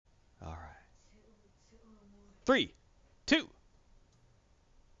3, 2.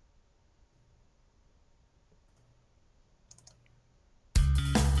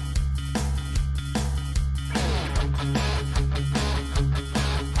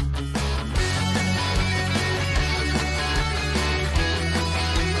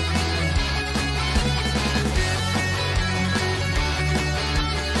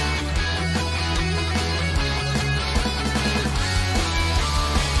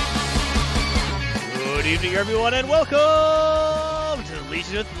 Good evening, everyone, and welcome to the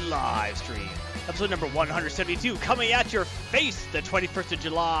Legion of live stream. Episode number 172, coming at your face the 21st of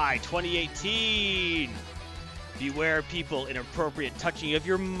July, 2018. Beware, people, inappropriate touching of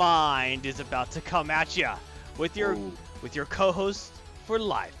your mind is about to come at you. With your co-hosts for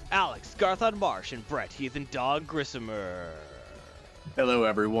life, Alex Garthon Marsh and Brett Heathen Dog Grissomer. Hello,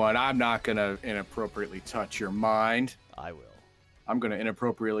 everyone. I'm not going to inappropriately touch your mind. I will. I'm going to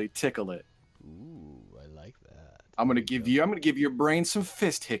inappropriately tickle it. Ooh, I like that. I'm going to give your brain some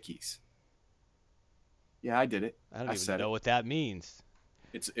fist hickeys. Yeah, I did it. I don't even know what that means.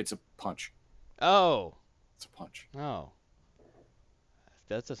 It's a punch. Oh. It's a punch. Oh.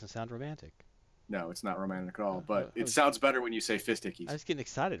 That doesn't sound romantic. No, it's not romantic at all, but it sounds better when you say fist hickeys. I was getting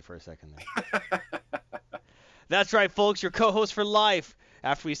excited for a second there. That's right, folks. Your co-host for life.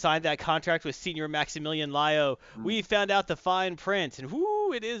 After we signed that contract with Senior Maximilian Lyo, we found out the fine print, and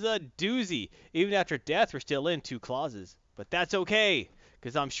whoo, it is a doozy. Even after death, we're still in 2 clauses. But that's okay,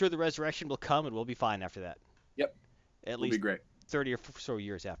 because I'm sure the resurrection will come, and we'll be fine after that. Yep. At It'll least be great. 30 or so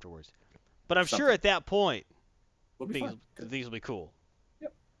years afterwards. But I'm sure at that point, things will be cool.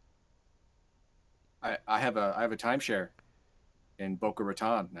 Yep. I have a timeshare in Boca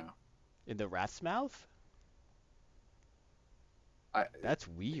Raton now. In the rat's mouth? That's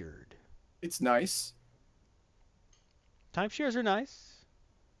weird. It's nice. Timeshares are nice.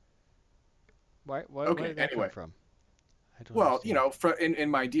 Why Okay, did that anyway. come from? I don't Well, understand. you know, in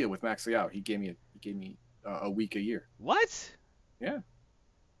my deal with Max Liao, he gave me a week a year. What? Yeah.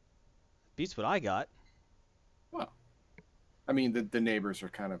 Beats what I got. Well, I mean, the neighbors are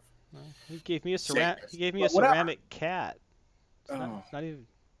kind of. Well, he gave me a Sacred. ceramic cat. It's Oh. not, not even.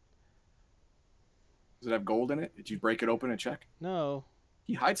 Does it have gold in it? Did you break it open and check? No.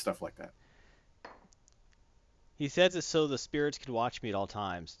 He hides stuff like that. He says it so the spirits can watch me at all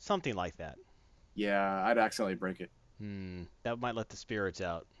times. Something like that. Yeah, I'd accidentally break it. That might let the spirits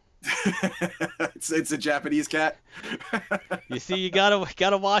out. It's a Japanese cat. You see, you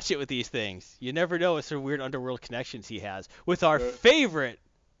gotta watch it with these things. You never know what sort of weird underworld connections he has with our favorite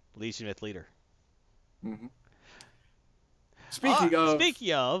Legion Myth leader. Mm-hmm.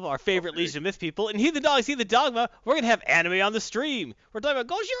 Speaking of our favorite Legion Myth people, and Heathen Dogs, Heathen Dogma, we're going to have anime on the stream. We're talking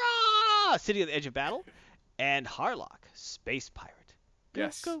about Gojira, City on the Edge of Battle, and Harlock, Space Pirate.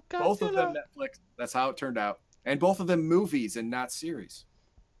 yes, Go, both of them Godzilla. Netflix. That's how it turned out, and both of them movies and not series.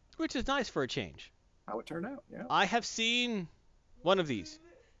 Which is nice for a change. How it turned out, yeah. I have seen one of these.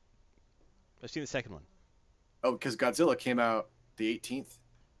 I've seen the second one. Oh, because Godzilla came out the 18th.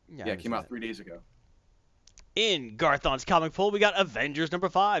 Yeah, Yeah, it came out 3 days ago. In Garthon's comic pool, we got Avengers number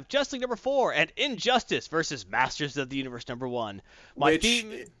 5, Justice League number 4, and Injustice versus Masters of the Universe number 1. Which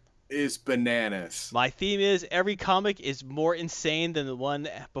is bananas. My theme is every comic is more insane than the one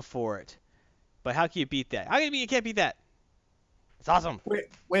before it. But how can you beat that? You can't beat that. It's awesome.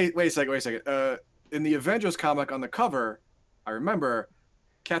 Wait a second. In the Avengers comic on the cover, I remember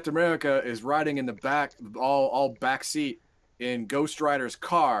Captain America is riding in the back, all back seat in Ghost Rider's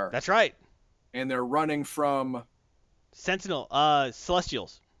car. That's right. And they're running from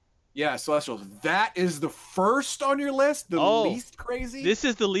Celestials. Yeah, Celestials. That is the first on your list? The least crazy? This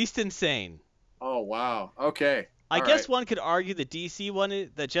is the least insane. Oh, wow. Okay. I guess one could argue the DC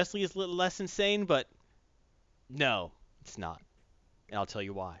one, the Justice League is a little less insane, but no, it's not. And I'll tell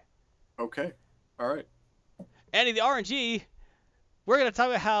you why. Okay. All right. And in the RNG, we're going to talk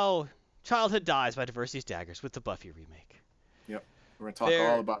about how childhood dies by Diversity's Daggers with the Buffy remake. Yep. We're going to talk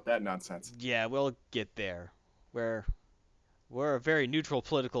all about that nonsense. Yeah, we'll get there. We're a very neutral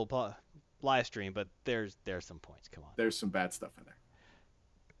political live stream, but there's some points. Come on. There's some bad stuff in there.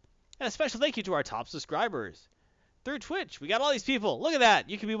 And a special thank you to our top subscribers. Through Twitch, we got all these people. Look at that.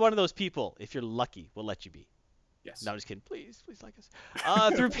 You can be one of those people. If you're lucky, we'll let you be. Yes. No, I'm just kidding. Please like us.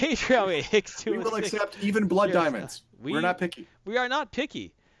 Through Patreon, we will accept even blood diamonds. We're not picky. We are not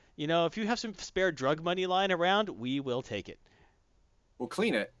picky. You know, if you have some spare drug money lying around, we will take it. We'll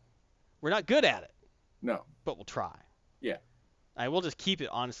clean it. We're not good at it. No. But we'll try. Yeah. I will just keep it,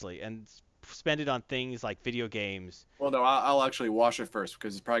 honestly, and spend it on things like video games. Well, no, I'll actually wash it first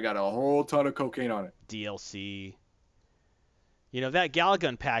because it's probably got a whole ton of cocaine on it. DLC. You know, that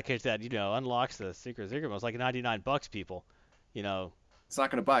Galgun package that, unlocks the Secret Secret was like $99, people. You know, It's not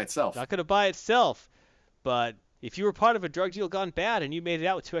going to buy itself. not going to buy itself. But if you were part of a drug deal gone bad and you made it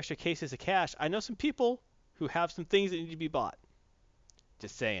out with 2 extra cases of cash, I know some people who have some things that need to be bought.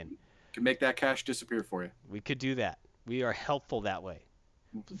 Just saying. Can make that cash disappear for you. We could do that. We are helpful that way.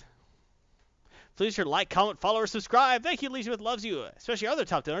 Please sure like, comment, follow, or subscribe. Thank you, Legion with loves you, especially our other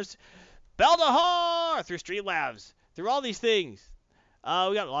top donors. Beldahar through Streamlabs, through all these things. We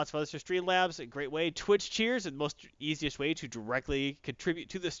got lots of others through Streamlabs, a great way. Twitch cheers, the most easiest way to directly contribute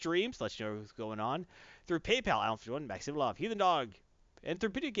to the streams, let you know what's going on. Through PayPal, Alan51, Maxim Love, Heathen Dog, and through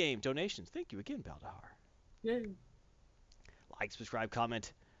video game donations. Thank you again, Beldahar. Yay. Like, subscribe,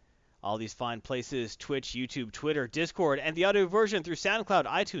 comment. All these fine places, Twitch, YouTube, Twitter, Discord, and the audio version through SoundCloud,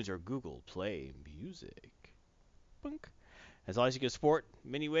 iTunes, or Google Play Music. Bunk. As always, you can support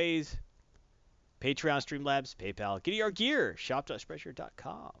many ways. Patreon, Streamlabs, PayPal, Getty Our Gear,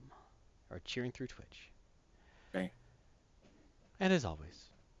 shop.spreadshirt.com, or cheering through Twitch. Okay. And as always,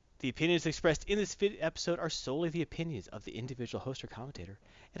 the opinions expressed in this episode are solely the opinions of the individual host or commentator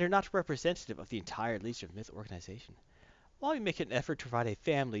and are not representative of the entire Legion of Myth organization. While we make an effort to provide a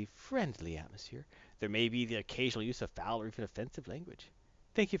family-friendly atmosphere, there may be the occasional use of foul or even offensive language.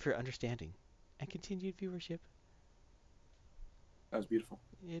 Thank you for your understanding and continued viewership. That was beautiful.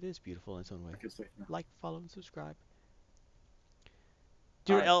 It is beautiful in its own way. I can say no. Like, follow, and subscribe.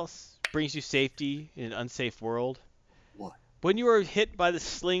 Do you know what else brings you safety in an unsafe world? What? When you are hit by the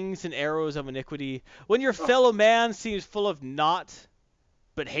slings and arrows of iniquity, when your fellow man seems full of naught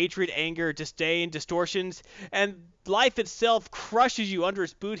but hatred, anger, disdain, distortions, and life itself crushes you under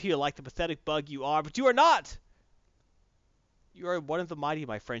its boot heel like the pathetic bug you are, but you are not. You are one of the mighty,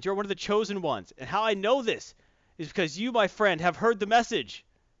 my friends. You are one of the chosen ones. And how I know this is because you, my friend, have heard the message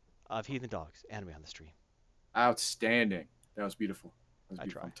of Heathen Dogs, Anime on the Stream. Outstanding. That was beautiful. That was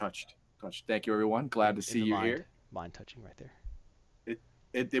beautiful. I'm touched. Thank you, everyone. Glad to see you here. Mind touching right there.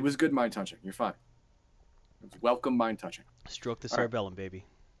 It was good mind touching. You're fine. It was welcome mind touching. Stroke the cerebellum, baby.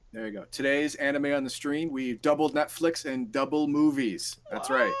 There you go. Today's Anime on the Stream, we doubled Netflix and double movies.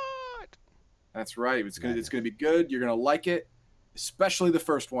 That's right. That's right. It's gonna be good. You're gonna like it, especially the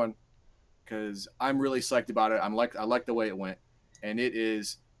first one, because I'm really psyched about it. I like the way it went, and it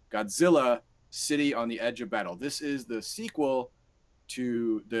is Godzilla: City on the Edge of Battle. This is the sequel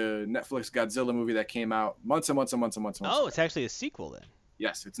to the Netflix Godzilla movie that came out months and months and months and months. Oh, it's actually a sequel then.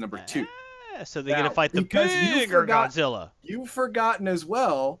 Yes, it's number 2. So they're gonna fight the bigger Godzilla. You've forgotten as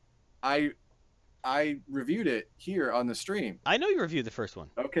well. I reviewed it here on the stream. I know you reviewed the first one.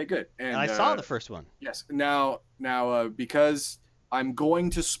 Okay, good. And I saw the first one. Yes. Now, because I'm going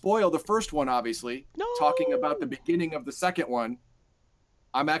to spoil the first one, obviously. No. Talking about the beginning of the second one,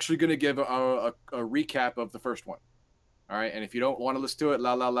 I'm actually going to give a recap of the first one. All right. And if you don't want to listen to it,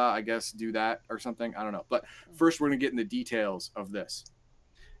 I guess do that or something. I don't know. But first, we're going to get in the details of this.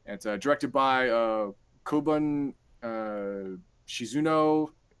 It's directed by Kobun Shizuno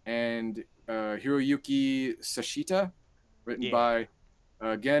and Hiroyuki Sashita, written by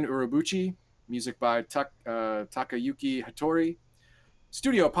Gen Urobuchi, music by Takayuki Hattori,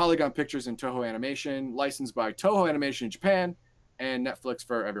 studio Polygon Pictures and Toho Animation, licensed by Toho Animation in Japan and Netflix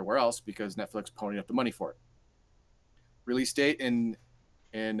for everywhere else because Netflix ponied up the money for it. Release date in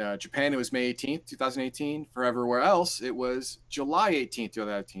Japan, it was May 18th, 2018. For everywhere else, it was July 18th,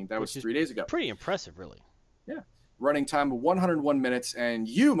 2018. That was 3 days ago. Pretty impressive, really. Yeah. Running time of 101 minutes, and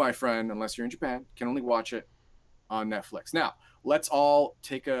you, my friend, unless you're in Japan, can only watch it on Netflix. Now, let's all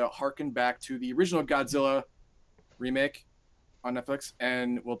take a harken back to the original Godzilla remake on Netflix,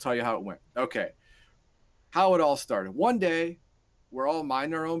 and we'll tell you how it went. Okay. How it all started. One day, we're all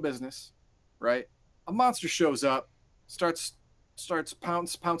minding our own business, right? A monster shows up, starts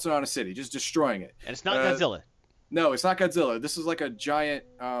pouncing on a city, just destroying it. And it's not Godzilla. No, it's not Godzilla. This is like a giant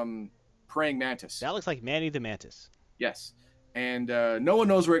praying mantis. That looks like Manny the Mantis. Yes. And no one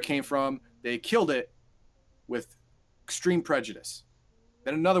knows where it came from. They killed it with extreme prejudice.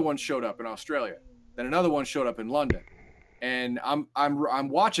 Then another one showed up in Australia. Then another one showed up in London. And I'm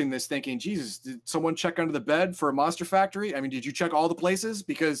watching this thinking, Jesus, did someone check under the bed for a monster factory? I mean, did you check all the places?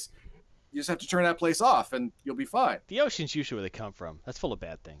 Because you just have to turn that place off and you'll be fine. The ocean's usually where they come from. That's full of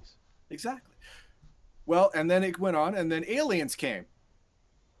bad things. Exactly. Well, and then it went on, and then aliens came.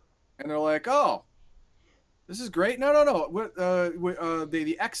 And they're like, oh, this is great. No.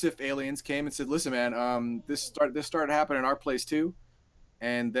 The EXIF aliens came and said, listen, man, this started happening in our place too.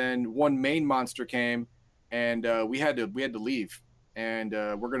 And then one main monster came, and we had to leave. And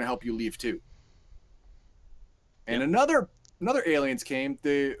we're going to help you leave too. And another aliens came,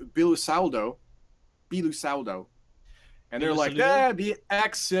 the Bilusaldo, And they're like, the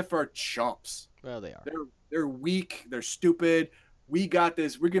X-Sith are chumps. Well, they are. They're weak. They're stupid. We got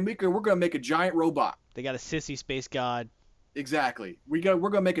this. We're gonna make a giant robot. They got a sissy space god. Exactly. We're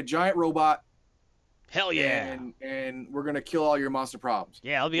gonna make a giant robot. Hell yeah. And we're gonna kill all your monster problems.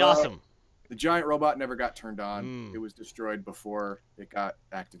 Yeah, it'll be awesome. The giant robot never got turned on. It was destroyed before it got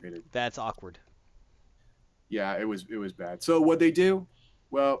activated. That's awkward. Yeah, it was bad. So what they do?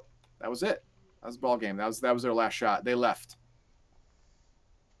 Well, that was it. That was the ball game. That was their last shot. They left.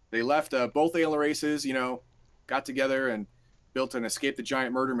 Both alien races, got together and built an Escape the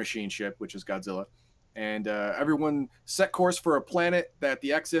Giant Murder Machine ship, which is Godzilla. And everyone set course for a planet that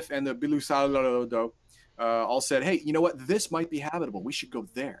the X-Sith and the Bilusado all said, hey, you know what? This might be habitable. We should go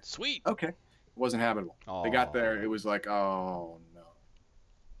there. Sweet. Okay. It wasn't habitable. Aww. They got there. It was like, oh, no.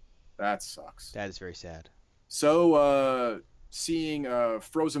 That sucks. That is very sad. So seeing a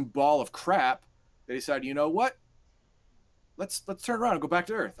frozen ball of crap, they decided, you know what? Let's turn around and go back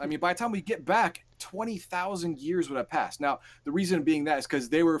to Earth. I mean, by the time we get back, 20,000 years would have passed. Now, the reason being that is because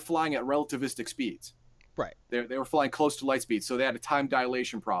they were flying at relativistic speeds. Right. They were flying close to light speed, so they had a time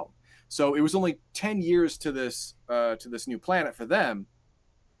dilation problem. So it was only 10 years to this new planet for them,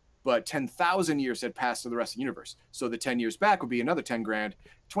 but 10,000 years had passed to the rest of the universe. So the 10 years back would be another 10 grand,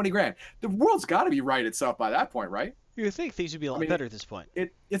 20 grand. The world's got to be right itself by that point, right? You would think things would be a lot better at this point.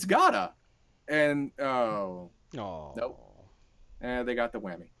 It's gotta. And nope. They got the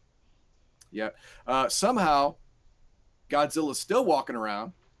whammy. Yeah. Somehow, Godzilla's still walking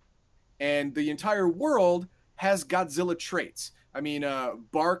around, and the entire world has Godzilla traits. I mean,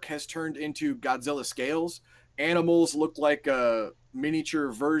 bark has turned into Godzilla scales. Animals look like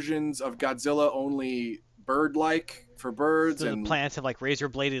miniature versions of Godzilla, only bird-like for birds. So and the plants have like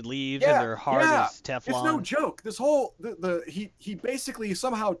razor-bladed leaves, and they're hard as Teflon. It's no joke. This whole he basically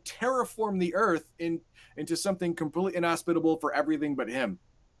somehow terraformed the Earth into something completely inhospitable for everything but him.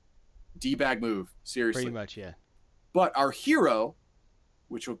 D-bag move, seriously. Pretty much, yeah. But our hero,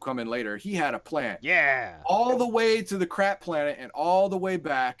 which will come in later, he had a plan. Yeah. All the way to the crap planet and all the way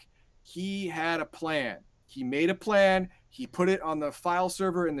back, he had a plan. He made a plan. He put it on the file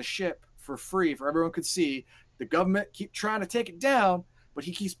server in the ship for free, for everyone could see. The government keep trying to take it down, but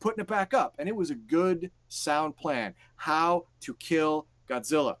he keeps putting it back up. And it was a good, sound plan. How to kill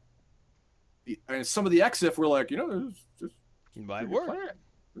Godzilla. And some of the X-Sith were like, this is might work.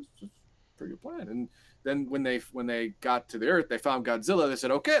 This is a pretty good plan. And then when they got to the Earth, they found Godzilla. They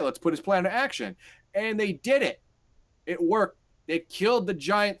said, okay, let's put his plan into action. And they did it. It worked. They killed the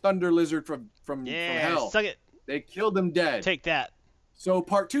giant thunder lizard from hell. Suck it. They killed him dead. Take that. So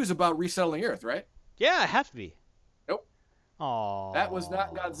part 2 is about resettling Earth, right? Yeah, it has to be. Nope. Aww. That was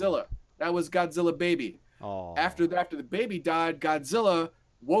not Godzilla. That was Godzilla baby. Aww. After the baby died, Godzilla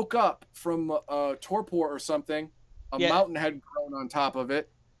woke up from a torpor or something. A mountain had grown on top of it.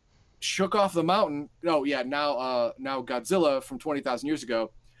 Shook off the mountain. Oh yeah, now Godzilla from 20,000 years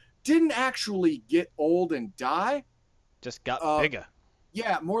ago didn't actually get old and die. Just got bigger.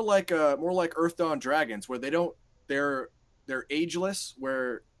 Yeah, more like Earth Dawn dragons, where they're ageless,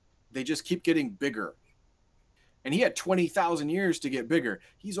 where they just keep getting bigger. And he had 20,000 years to get bigger.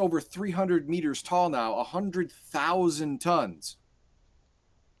 He's over 300 meters tall now, 100,000 tons,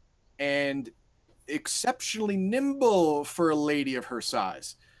 and exceptionally nimble for a lady of her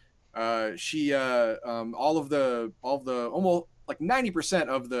size. She almost like 90%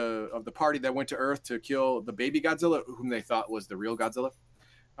 of the party that went to Earth to kill the baby Godzilla, whom they thought was the real Godzilla,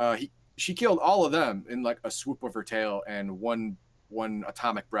 she killed all of them in like a swoop of her tail and one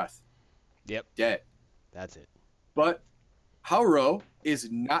atomic breath. Yep. Dead. That's it. But Haruo is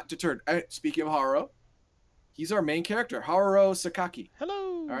not deterred. Speaking of Haruo, he's our main character, Haruo Sakaki.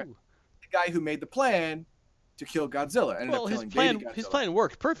 Hello. All right. The guy who made the plan to kill Godzilla. His plan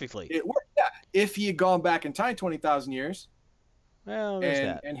worked perfectly. It worked, yeah. If he had gone back in time 20,000 years, well,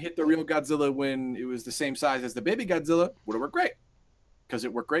 and hit the real Godzilla when it was the same size as the baby Godzilla, would have worked great. Because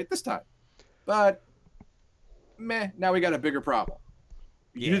it worked great this time. But, now we got a bigger problem.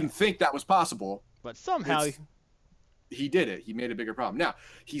 You didn't think that was possible. But somehow he did it. He made a bigger problem. Now,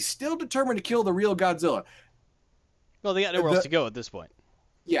 he's still determined to kill the real Godzilla. Well, they got nowhere else to go at this point.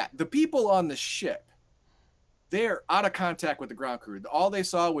 Yeah, the people on the ship, they're out of contact with the ground crew. All they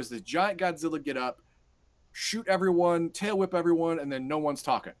saw was this giant Godzilla get up, shoot everyone, tail whip everyone, and then no one's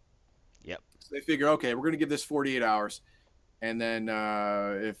talking. Yep. So they figure, okay, we're going to give this 48 hours. And then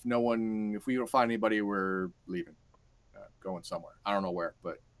if we don't find anybody, we're leaving, going somewhere. I don't know where,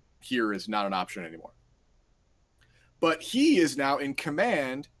 but here is not an option anymore. But he is now in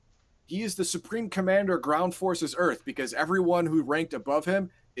command. He is the Supreme Commander of Ground Forces Earth because everyone who ranked above him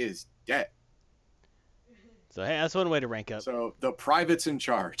is dead. So hey, that's one way to rank up. So the private's in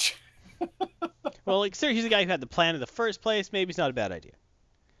charge. Well, like, sir, he's the guy who had the plan in the first place. Maybe it's not a bad idea.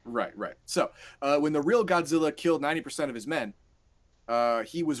 Right. So when the real Godzilla killed 90% of his men,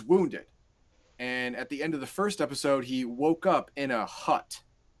 he was wounded. And at the end of the first episode, he woke up in a hut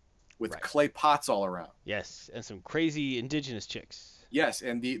with clay pots all around. Yes, and some crazy indigenous chicks. Yes,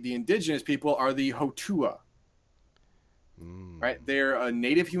 and the indigenous people are the Hotua. Right? They're a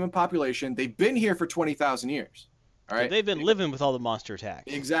native human population. They've been here for 20,000 years. All right? So they've been living with all the monster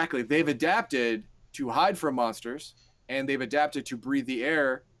attacks. Exactly. They've adapted to hide from monsters, and they've adapted to breathe the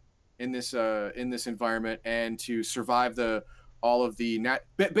air in this environment and to survive basically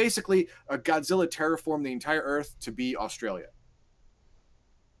Godzilla terraformed the entire Earth to be Australia.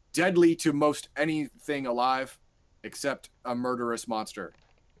 Deadly to most anything alive except a murderous monster.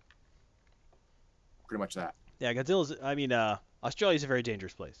 Pretty much that. Yeah, Australia's a very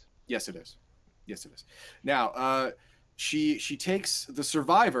dangerous place. Yes, it is. Now, she takes the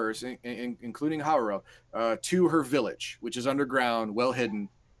survivors, including Haru, to her village, which is underground, well hidden,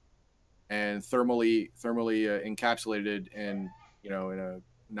 and thermally encapsulated in a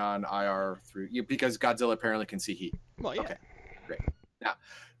non-IR because Godzilla apparently can see heat. Well, yeah. Okay, great. Now,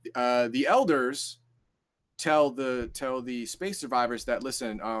 the elders tell the space survivors that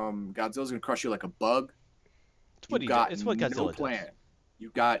listen, Godzilla's gonna crush you like a bug. It's what Godzilla plan. does. You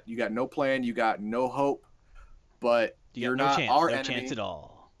got no plan. You got no hope. But you're not our enemy. No chance at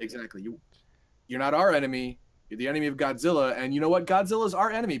all. Exactly. You're not our enemy. You're the enemy of Godzilla. And you know what? Godzilla's our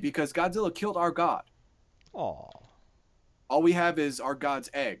enemy because Godzilla killed our god. Aw. All we have is our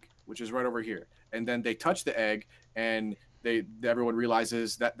god's egg, which is right over here. And then they touch the egg, and everyone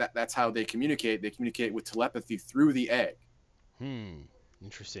realizes that's how they communicate. They communicate with telepathy through the egg.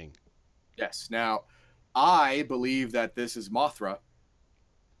 Interesting. Yes. Now, I believe that this is Mothra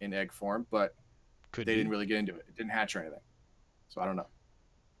in egg form, but they didn't really get into it. It didn't hatch or anything. So I don't know.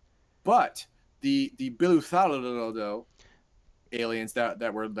 But the Biluthalado aliens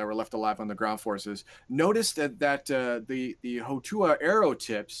that were left alive on the ground forces noticed that the Hotua arrow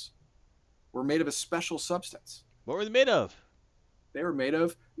tips were made of a special substance. What were they made of? They were made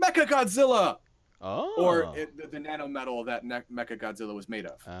of Mechagodzilla. Oh. Or the nanometal that Mechagodzilla was made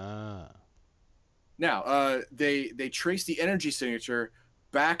of. Ah. Now, they trace the energy signature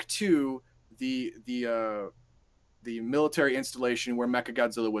back to the military installation where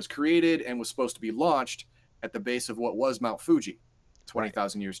Mechagodzilla was created and was supposed to be launched at the base of what was Mount Fuji.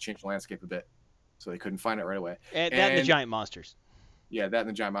 20,000 years changed the landscape a bit, so they couldn't find it right away. And the giant monsters. Yeah, that and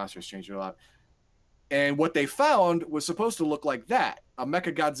the giant monsters changed it a lot. And what they found was supposed to look like that. A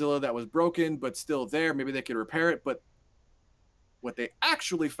Mechagodzilla that was broken, but still there. Maybe they could repair it. But what they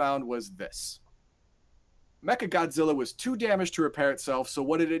actually found was this. Mechagodzilla was too damaged to repair itself. So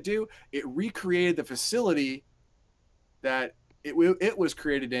what did it do? It recreated the facility that it was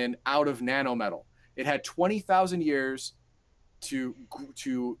created in out of nanometal. It had 20,000 years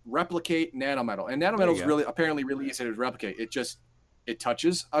to replicate nanometal. And nanometal is apparently really easy to replicate. It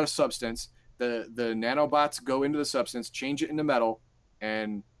touches a substance. The nanobots go into the substance, change it into metal,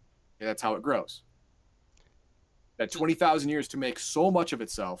 and that's how it grows. That 20,000 years to make so much of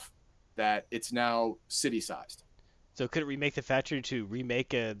itself that it's now city-sized. So could it remake the factory to remake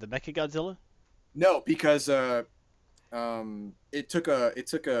the Mechagodzilla? No, because it took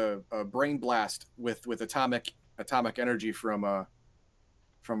a brain blast with atomic energy from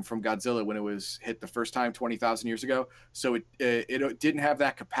Godzilla when it was hit the first time 20,000 years ago. So it didn't have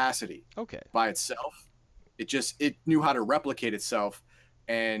that capacity. Okay. By itself. It knew how to replicate itself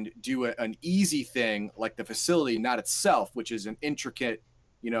and do an easy thing like the facility, not itself, which is an intricate,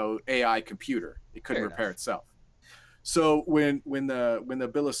 AI computer. It couldn't repair itself. So when the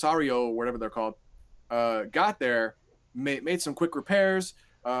Belisario, or whatever they're called, got there, made some quick repairs,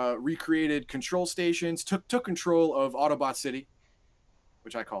 recreated control stations, took control of Autobot City,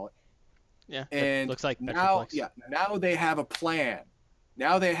 which I call it. Yeah, and looks like now they have a plan.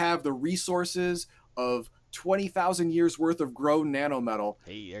 Now they have the resources of 20,000 years worth of grown nanometal.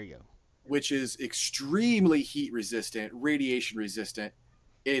 Hey, there you go. Which is extremely heat resistant, radiation resistant.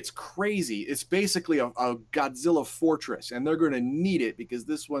 It's crazy. It's basically a Godzilla fortress, and they're going to need it because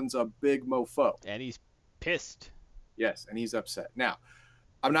this one's a big mofo. And he's pissed. Yes, and he's upset. Now,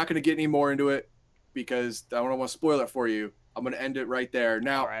 I'm not going to get any more into it because I don't want to spoil it for you. I'm going to end it right there.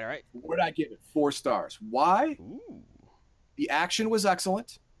 Now, all right. What did I give it? 4 stars. Why? Ooh. The action was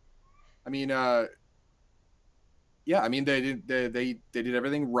excellent. I mean, they did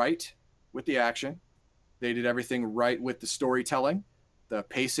everything right with the action. They did everything right with the storytelling. The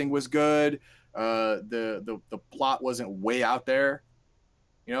pacing was good. The plot wasn't way out there.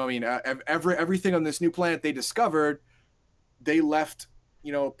 You know, I mean, everything on this new planet they discovered, they left,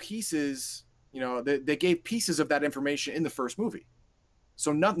 you know, pieces. You know, they gave pieces of that information in the first movie,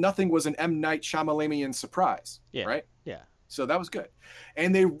 so nothing was an M. Night Shyamalamian surprise, right? Yeah. So that was good,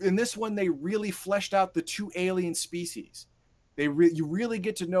 and in this one they really fleshed out the two alien species. You really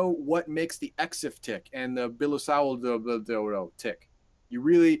get to know what makes the Exif tick and the Bilosaurus tick. It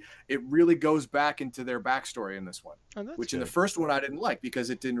really goes back into their backstory in this one, which good. In the first one I didn't like because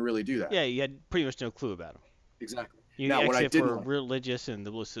it didn't really do that. Yeah, you had pretty much no clue about them. Exactly. Now, what I did were religious and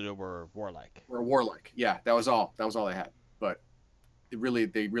the Bilosaurus were warlike. Yeah, that was all they had. But they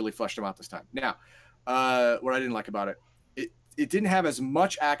really fleshed them out this time. Now, what I didn't like about it didn't have as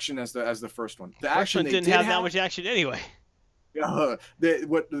much action as the first one. The first one didn't have that much action anyway.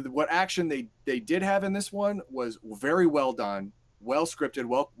 What action they did have in this one was very well done, well scripted,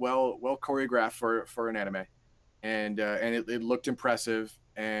 well choreographed for an anime, and it looked impressive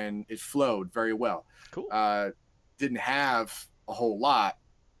and it flowed very well. Cool. Didn't have a whole lot.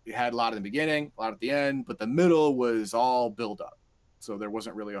 It had a lot in the beginning, a lot at the end, but the middle was all build up, so there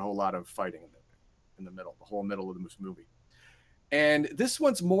wasn't really a whole lot of fighting in the middle, the whole middle of the movie. And this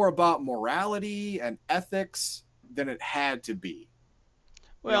one's more about morality and ethics than it had to be.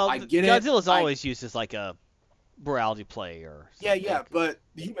 Well, I get Godzilla's always used as like a morality play or something. Yeah, but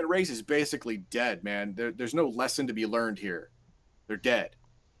the human race is basically dead, man. There's no lesson to be learned here. They're dead.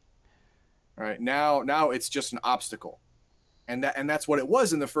 All right, now it's just an obstacle, and that's what it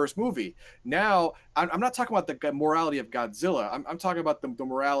was in the first movie. Now I'm not talking about the morality of Godzilla. I'm talking about the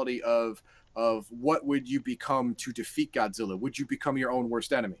morality of what would you become to defeat Godzilla? Would you become your own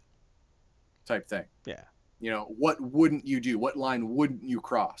worst enemy? Type thing. Yeah. You know, what wouldn't you do? What line wouldn't you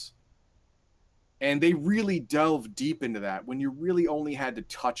cross? And they really delve deep into that when you really only had to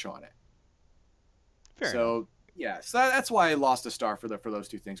touch on it. Fair enough. Yeah, so that's why I lost a star for those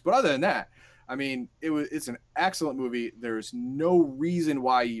two things. But other than that, I mean, it's an excellent movie. There's no reason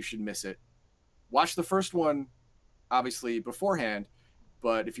why you should miss it. Watch the first one, obviously, beforehand.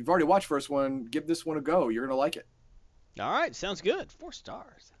 But if you've already watched the first one, give this one a go. You're going to like it. All right, sounds good. 4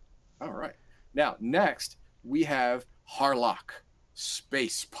 stars. All right. Now, next, we have Harlock,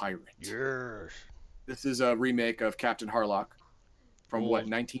 Space Pirate. Yes. This is a remake of Captain Harlock from,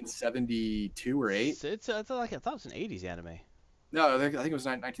 1972 or 8? I thought it was an 80s anime. No, I think it was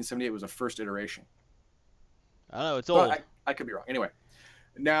 1978. It was the first iteration. I don't know. It's old. I could be wrong. Anyway,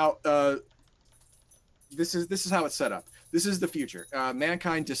 now, this is how it's set up. This is the future.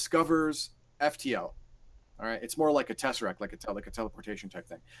 Mankind discovers FTL. All right, it's more like a tesseract, like a teleportation type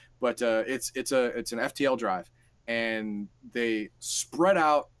thing, but it's an FTL drive, and they spread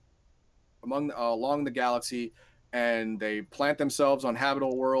out along the galaxy, and they plant themselves on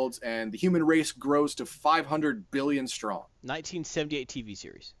habitable worlds, and the human race grows to 500 billion strong. 1978 TV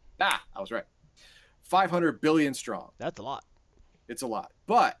series. I was right. 500 billion strong. That's a lot. It's a lot,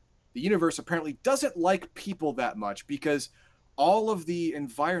 but the universe apparently doesn't like people that much because all of the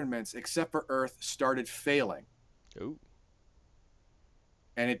environments except for Earth started failing. Ooh.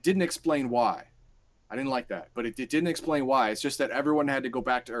 And it didn't explain why. I didn't like that, but it didn't explain why. It's just that everyone had to go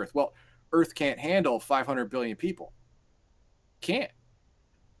back to Earth. Well, Earth can't handle 500 billion people. Can't.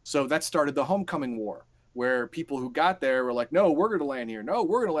 So that started the Homecoming War, where people who got there were like, no, we're going to land here. No,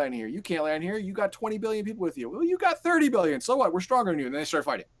 we're going to land here. You can't land here. You got 20 billion people with you. Well, you got 30 billion. So what? We're stronger than you. And then they started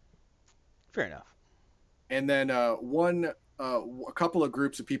fighting. Fair enough. And then a couple of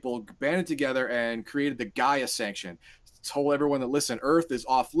groups of people banded together and created the Gaia Sanction. Told everyone that, listen, Earth is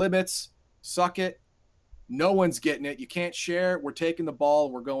off limits. Suck it. No one's getting it. You can't share. We're taking the ball.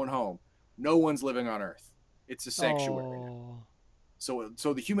 We're going home. No one's living on Earth. It's a sanctuary now. So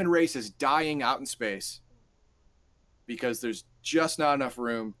the human race is dying out in space because there's just not enough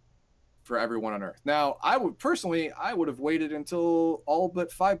room for everyone on Earth. Now, I would have waited until all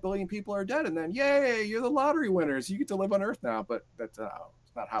but 5 billion people are dead, and then, yay, you're the lottery winners. You get to live on Earth now. But that's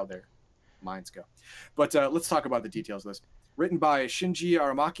not how their minds go. But let's talk about the details of this. Written by Shinji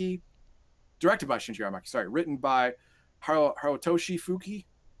Aramaki. Directed by Shinji Aramaki. Sorry. Written by Harutoshi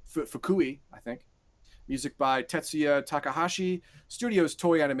Fukui, I think. Music by Tetsuya Takahashi. Studios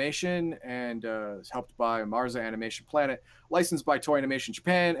Toei Animation, and helped by Marza Animation Planet. Licensed by Toei Animation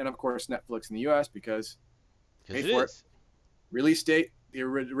Japan, and of course Netflix in the US because pay for it. Release date, the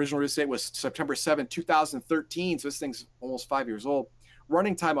original release date was September 7, 2013, so this thing's almost 5 years old.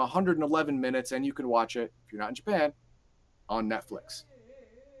 Running time 111 minutes, and you can watch it, if you're not in Japan, on Netflix.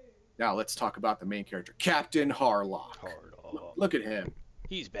 Now let's talk about the main character, Captain Harlock. Look at him.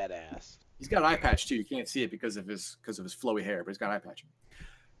 He's badass. He's got an eye patch too. You can't see it because of his flowy hair, but he's got an eye patch.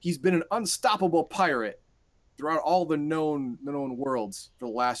 He's been an unstoppable pirate throughout all the known worlds for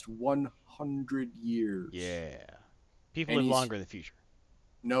the last 100 years. Yeah. People And live longer in the future.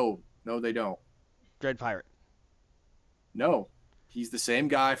 No, they don't. Dread Pirate. No, he's the same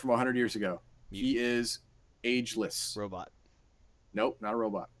guy from 100 years ago. Mutant. He is ageless. Robot. Nope, not a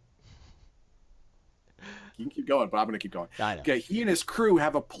robot. You can keep going, but I'm going to keep going. I know. Okay, he and his crew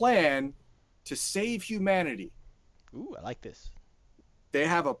have a plan to save humanity. Ooh, I like this. They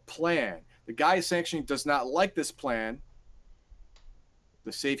have a plan. The Gaia Sanction does not like this plan,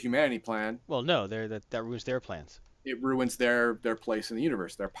 the Save Humanity plan. Well, no, that ruins their plans. It ruins their place in the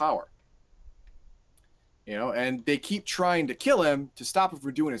universe, their power. You know, and they keep trying to kill him to stop him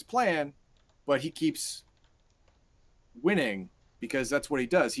from doing his plan, but he keeps winning because that's what he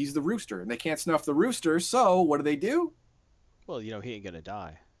does. He's the rooster, and they can't snuff the rooster, so what do? Well, you know, he ain't gonna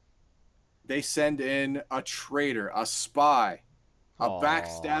die. They send in a traitor, a spy, a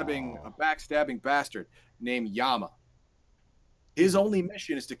Aww. backstabbing bastard named Yama. His only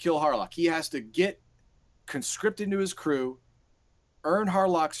mission is to kill Harlock. He has to get conscripted into his crew, earn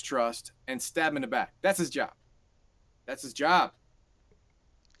Harlock's trust, and stab him in the back. That's his job.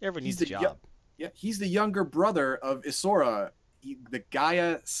 Everyone needs a job. Yeah, he's the younger brother of Isora, the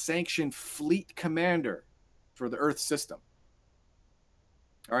Gaia sanctioned fleet commander for the Earth system.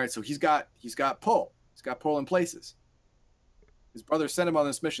 All right, so he's got pull. He's got pull in places. His brother sent him on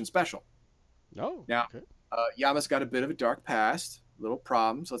this mission special. Oh, now, okay. Yama's got a bit of a dark past, little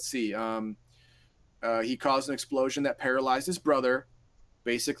problems. Let's see. He caused an explosion that paralyzed his brother,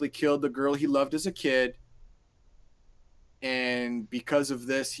 basically killed the girl he loved as a kid, and because of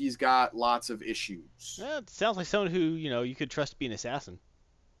this, he's got lots of issues. Well, it sounds like someone who, you know, you could trust to be an assassin.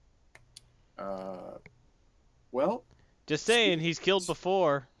 Well, just saying, he's killed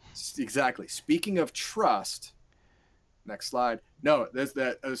before. Exactly. Speaking of trust, next slide. No, there's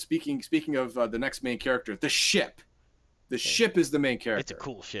that. Speaking of the next main character, the ship. The ship is the main character. It's a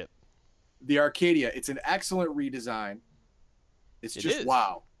cool ship. The Arcadia. It's an excellent redesign. It is.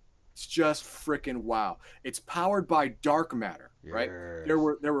 Wow. It's just freaking wow. It's powered by dark matter, right?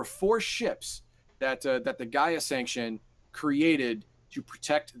 Yes. There were 4 ships that the Gaia Sanction created to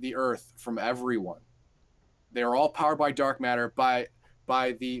protect the Earth from everyone. They are all powered by dark matter by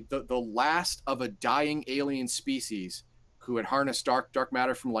the last of a dying alien species who had harnessed dark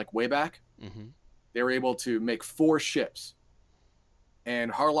matter from like way back. Mm-hmm. They were able to make 4 ships,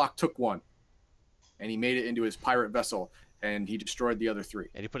 and Harlock took one, and he made it into his pirate vessel, and he destroyed the other 3.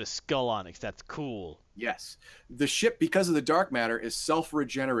 And he put a skull on it, 'cause that's cool. Yes. The ship, because of the dark matter, is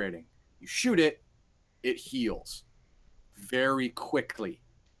self-regenerating. You shoot it, it heals very quickly.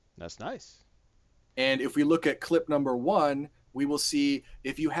 That's nice. And if we look at clip number 1, we will see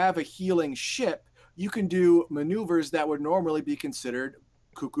if you have a healing ship, you can do maneuvers that would normally be considered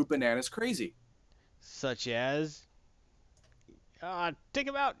cuckoo bananas crazy. Such as... take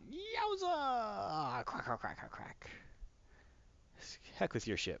him out. Yowza! Crack, crack, crack, crack, crack. Heck with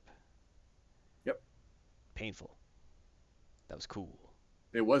your ship. Yep. Painful. That was cool.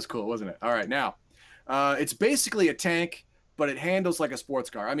 It was cool, wasn't it? All right, now, it's basically a tank, but it handles like a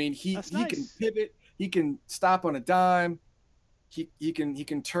sports car. I mean, he can pivot, he can stop on a dime, he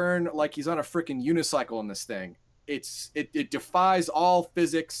can turn like he's on a freaking unicycle in this thing. It defies all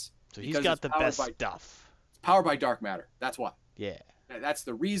physics. So he's got the best stuff. It's powered by dark matter. That's why. Yeah. That's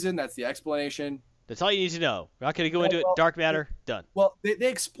the reason. That's the explanation. That's all you need to know. We're not going to go into it. Dark matter, done. Well, they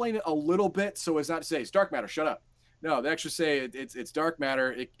explain it a little bit, so as not to say it's dark matter. Shut up. No, they actually say it's dark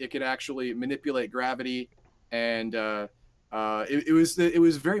matter. It can actually manipulate gravity, and it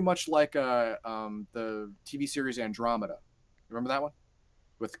was very much like the TV series Andromeda. Remember that one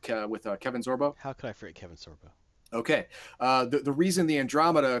with Kevin Sorbo? How could I forget Kevin Sorbo? Okay, the reason the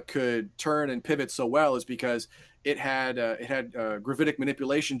Andromeda could turn and pivot so well is because it had gravitic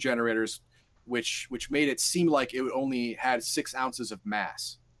manipulation generators, which made it seem like it only had 6 ounces of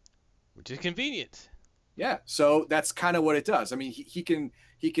mass, which is convenient. Yeah, so that's kind of what it does. I mean, he can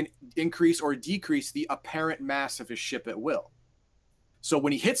increase or decrease the apparent mass of his ship at will. So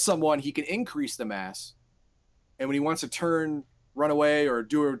when he hits someone, he can increase the mass, and when he wants to turn, run away, or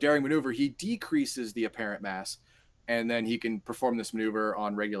do a daring maneuver, he decreases the apparent mass, and then he can perform this maneuver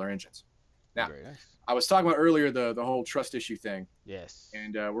on regular engines. Now, very nice. I was talking about earlier the whole trust issue thing. Yes.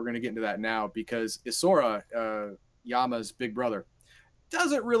 And we're going to get into that now because Isora, Yama's big brother,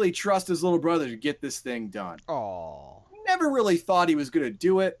 doesn't really trust his little brother to get this thing done. Oh. Never really thought he was going to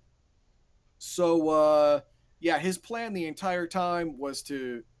do it. So, yeah, his plan the entire time was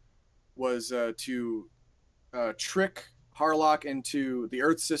to trick Harlock into the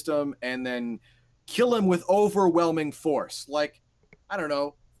Earth system and then kill him with overwhelming force. Like, I don't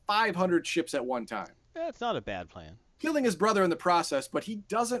know, 500 ships at one time. That's not a bad plan. killing his brother in the process, but he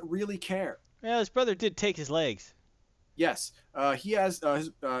doesn't really care. Yeah, his brother did take his legs. Yes,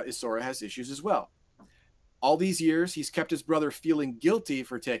 Isora has issues as well. All these years, he's kept his brother feeling guilty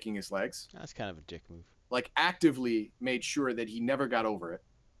for taking his legs. That's kind of a dick move. Like, actively made sure that he never got over it,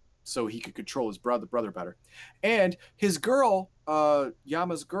 so he could control his brother better. And his girl,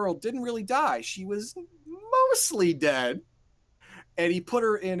 Yama's girl, didn't really die. She was mostly dead, and he put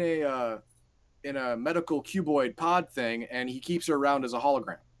her in a medical cuboid pod thing, and he keeps her around as a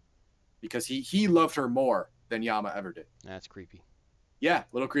hologram because he loved her more than Yama ever did. That's creepy. Yeah, a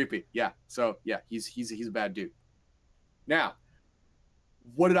little creepy. Yeah. So yeah, he's a bad dude. Now,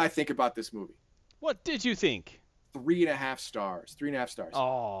 what did I think about this movie? What did you think? 3.5 stars. 3.5 stars.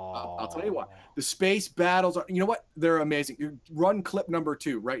 Oh. I'll tell you what. The space battles are. You know what? They're amazing. Run clip number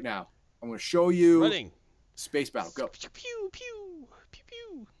 2 right now. I'm going to show you. Running. Space battle. Go. Pew pew pew pew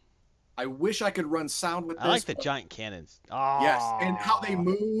pew. I wish I could run sound with this. I like the giant cannons. Oh. Yes, and how they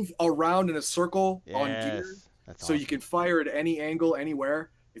move around in a circle on gears. That's so awesome. you can fire at any angle,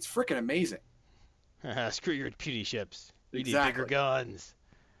 anywhere. It's freaking amazing. Screw your puny ships. You Exactly. need bigger guns.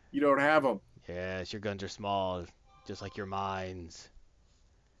 You don't have them. Yes, your guns are small, just like your mines.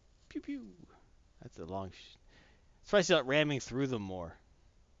 Pew pew. That's a long. Surprised you're not ramming through them more.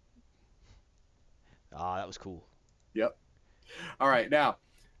 Ah, that was cool. Yep. All right, now,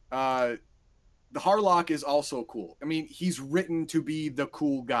 the Harlock is also cool. I mean, he's written to be the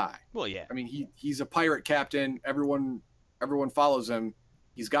cool guy. Well, yeah. I mean, he's a pirate captain. Everyone follows him.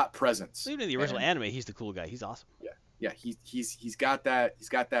 He's got presence. Even in the original anime, he's the cool guy. He's awesome. Yeah. He's got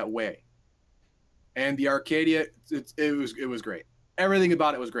that way. And the Arcadia, it was great. Everything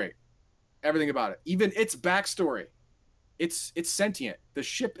about it was great. Everything about it. Even its backstory. It's sentient. The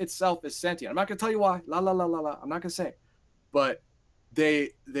ship itself is sentient. I'm not gonna tell you why. La la la la la. I'm not gonna say. But they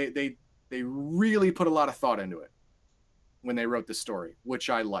really put a lot of thought into it when they wrote the story, which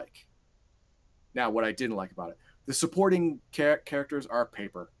I like. Now, what I didn't like about it, the supporting characters are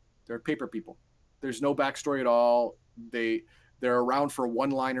paper. They're paper people. There's no backstory at all. They're around for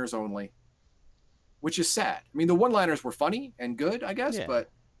one-liners only, which is sad. I mean, the one-liners were funny and good, I guess,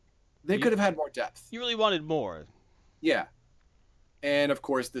 but they could have had more depth. You really wanted more. Yeah. And, of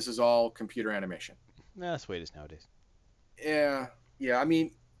course, this is all computer animation. That's the way it is nowadays. Yeah. I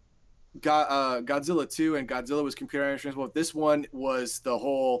mean, Godzilla 2 and Godzilla was computer animation as well. This one was the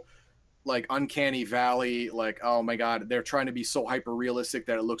whole, like, uncanny valley, like, oh my god, they're trying to be so hyper realistic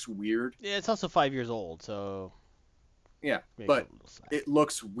that it looks weird. Yeah, it's also 5 years old, so yeah, but it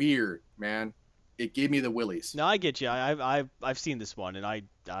looks weird, man. It gave me the willies. No, I get you. I've seen this one, and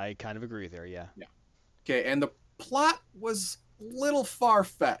I kind of agree there. Yeah. Okay, and the plot was a little far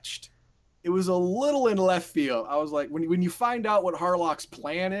fetched. It was a little in left field. I was like, when you find out what Harlock's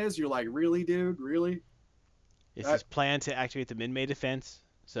plan is, you're like, really, dude, really? It's his plan to activate the Minmay defense.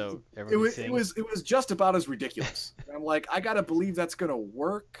 So it was just about as ridiculous. I'm like, I gotta believe that's gonna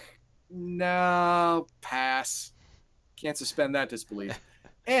work. No, pass. Can't suspend that disbelief.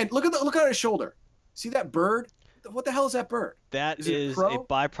 And look at his shoulder. See that bird? What the hell is that bird? That is a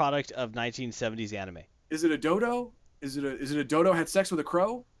byproduct of 1970s anime. Is it a dodo? Is it a dodo had sex with a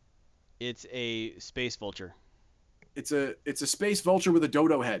crow? It's a space vulture. It's a space vulture with a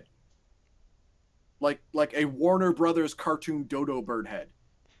dodo head. Like a Warner Brothers cartoon dodo bird head.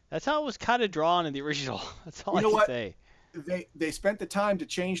 That's how it was kind of drawn in the original. That's all I can say. They spent the time to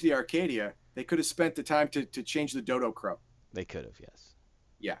change the Arcadia. They could have spent the time to change the dodo crow. They could have, yes.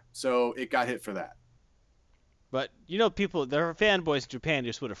 Yeah, so it got hit for that. But people, their fanboys in Japan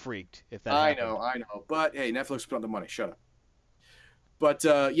just would have freaked if that happened. I know. But hey, Netflix put on the money. Shut up. But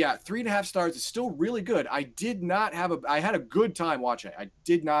yeah, 3.5 stars is still really good. I had a good time watching it. I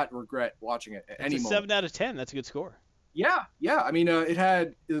did not regret watching it at any moment. 7 out of 10. That's a good score. Yeah. I mean, it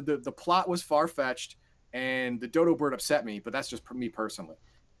had the plot was far fetched, and the dodo bird upset me, but that's just me personally.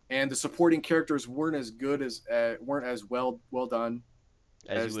 And the supporting characters weren't as good as weren't as well done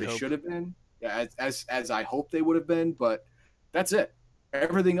as they should have been. Yeah, as I hope they would have been, but that's it.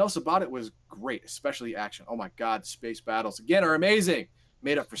 Everything else about it was great, especially action. Oh my god, space battles again are amazing.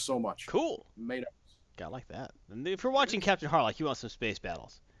 Made up for so much. Cool. Made up. God, like that. And if you're watching Captain Harlock, you want some space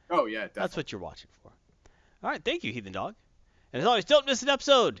battles. Oh yeah, definitely. That's what you're watching for. All right, thank you, Heathen Dog. And as always, don't miss an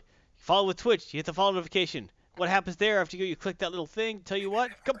episode. Follow with Twitch. You hit the follow notification. What happens there after you click that little thing? Tell you what,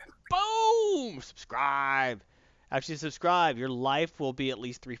 kaboom! Subscribe. After you subscribe, your life will be at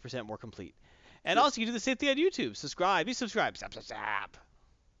least 3% more complete. And also, you do the same thing on YouTube. Subscribe. You subscribe. Zap.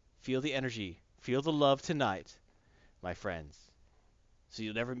 Feel the energy. Feel the love tonight, my friends. So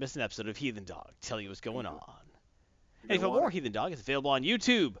you'll never miss an episode of Heathen Dog telling you what's going on. And if you want more Heathen Dog, it's available on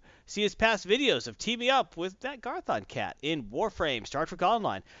YouTube. See his past videos of teaming up with that Garthon cat in Warframe, Star Trek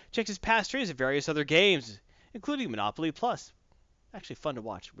Online. Check his past streams of various other games, including Monopoly Plus. Actually fun to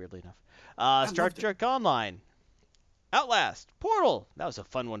watch, weirdly enough. Star Trek Online, Outlast, Portal. That was a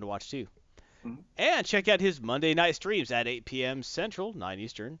fun one to watch too. Mm-hmm. And check out his Monday night streams at 8 p.m. Central, 9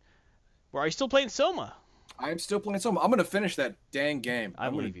 Eastern. Where are you still playing Soma? I am still playing Soma. I'm going to finish that dang game.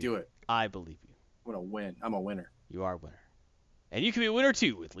 I'm going to do it. I believe you. I'm going to win. I'm a winner. You are a winner. And you can be a winner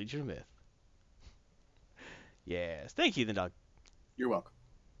too with Legion of Myth. Yes. Thank you, Heathen Dog. You're welcome.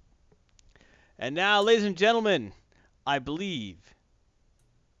 And now, ladies and gentlemen, I believe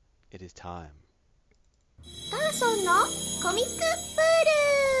it is time.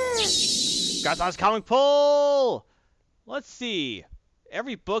 Garthon's Comic Pull! Let's see.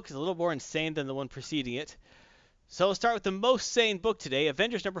 Every book is a little more insane than the one preceding it. So we'll start with the most sane book today,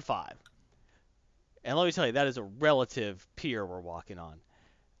 Avengers number 5. And let me tell you, that is a relative pier we're walking on.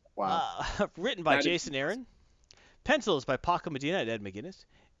 Wow. Written by Jason Aaron. Pencils by Paco Medina and Ed McGuinness.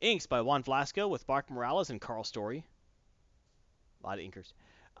 Inks by Juan Velasco with Mark Morales and Carl Story. A lot of inkers.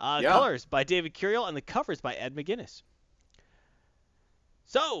 Colors by David Curiel and the covers by Ed McGuinness.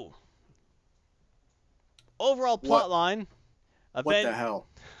 So, overall plot line. What the hell?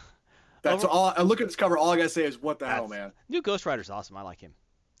 That's all. I look at this cover. All I gotta say is, what the hell, man? New Ghost Rider's awesome. I like him.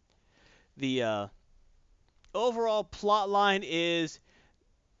 The overall plot line is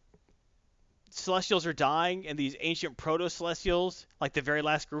Celestials are dying, and these ancient proto-Celestials, like the very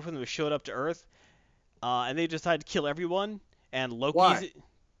last group of them, showed up to Earth, and they decided to kill everyone. And Loki's. Why?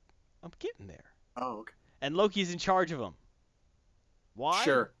 I'm getting there. Oh, okay. And Loki's in charge of them. Why?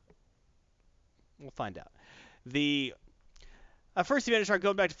 Sure. We'll find out. First, the Avengers start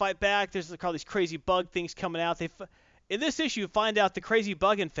going back to fight back. There's all these crazy bug things coming out. In this issue, find out the crazy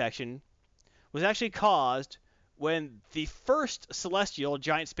bug infection was actually caused when the first Celestial,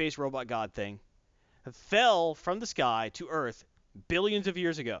 giant space robot god thing, fell from the sky to Earth billions of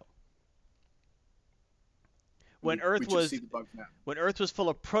years ago. When Earth was full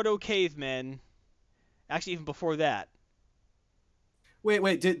of proto-cavemen, actually even before that.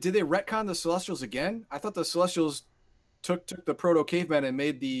 Wait, did they retcon the Celestials again? I thought the Celestials took the proto-cavemen and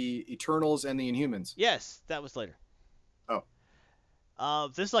made the Eternals and the Inhumans. Yes, that was later. Oh.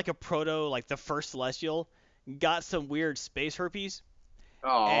 This is like a proto, like the first Celestial got some weird space herpes.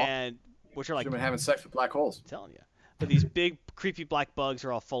 Oh. And which are like been having sex with black holes. I'm telling you. But these big creepy black bugs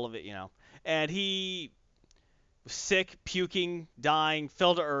are all full of it, you know. And he was sick, puking, dying,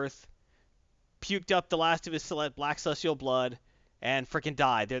 fell to Earth, puked up the last of his black celestial blood, and freaking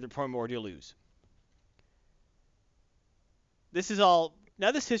died. They're the primordial ooze. This is all.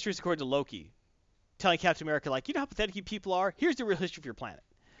 Now, this history is according to Loki, telling Captain America, like, you know how pathetic you people are? Here's the real history of your planet.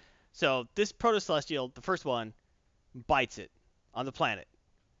 So, this proto-celestial, the first one, bites it on the planet.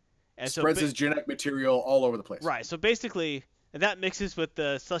 And spreads his genetic material all over the place. Right. So, basically, that mixes with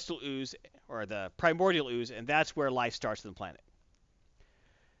the celestial ooze, or the primordial ooze, and that's where life starts on the planet.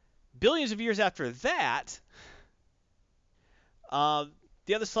 Billions of years after that,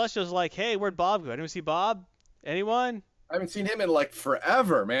 the other Celestials are like, hey, where'd Bob go? Anyone see Bob? Anyone? I haven't seen him in like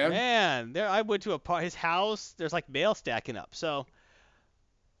forever, man. Man, I went to his house. There's like mail stacking up. So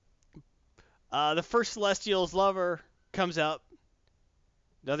the first Celestial's lover comes up.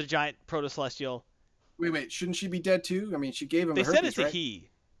 Another giant proto-Celestial. Wait, shouldn't she be dead too? I mean, she gave him herpes, said it's right? a he.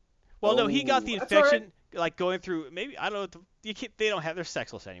 Well, no, he got the infection, like going through, maybe, I don't know, they don't have, they're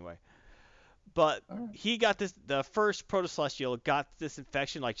sexless anyway. But he got this, the first proto-Celestial got this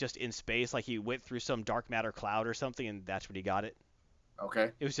infection, like, just in space. Like, he went through some dark matter cloud or something, and that's when he got it.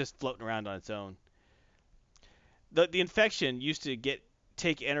 Okay. It was just floating around on its own. The infection used to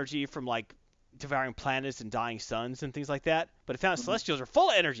take energy from, like, devouring planets and dying suns and things like that. But it found Celestials are full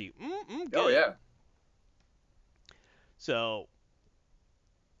of energy. Good. Oh, yeah. So,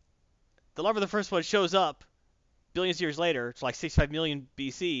 the lover of the first one shows up billions of years later. It's like 65 million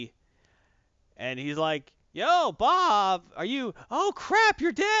BC. And he's like, yo, Bob, are you... Oh, crap,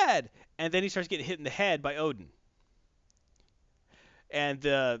 you're dead. And then he starts getting hit in the head by Odin. And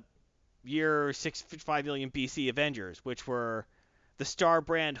the year 65 million BC Avengers, which were the Star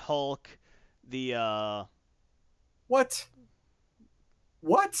Brand Hulk, the... What?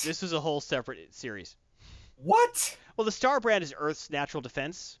 This was a whole separate series. What? Well, the Star Brand is Earth's natural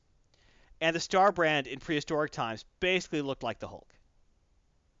defense. And the Star Brand in prehistoric times basically looked like the Hulk.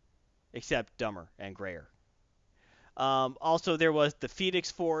 Except dumber and grayer. Also, there was the Phoenix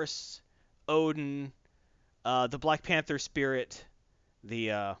Force, Odin, the Black Panther Spirit,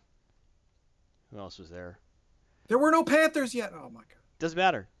 the... who else was there? There were no Panthers yet. Oh, my God. Doesn't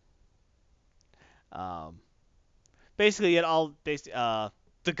matter. basically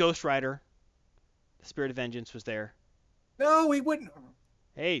the Ghost Rider, the Spirit of Vengeance was there. No, he wouldn't.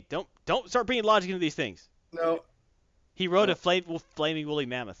 Hey, don't start bringing logic into these things. No. He rode a flaming woolly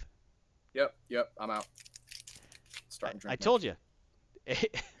mammoth. Yep. I'm out. I told you. This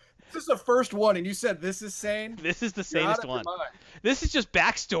is the first one, and you said this is sane? This is the sanest one. This is just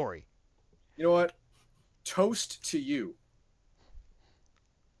backstory. You know what? Toast to you.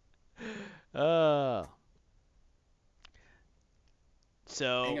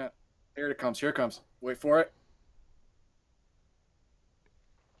 So. Hang on. Here it comes. Here it comes. Wait for it.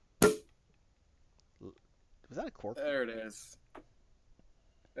 Was that a cork? There it is.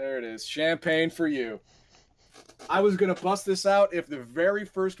 There it is. Champagne for you. I was going to bust this out if the very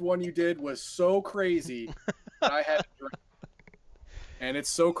first one you did was so crazy that I had to drink. And it's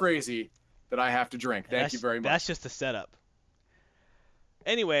so crazy that I have to drink. Thank you very much. That's just the setup.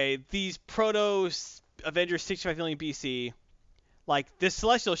 Anyway, these proto Avengers 65 million BC, like this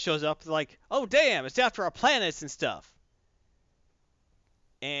Celestial shows up, like, oh damn, it's after our planets and stuff.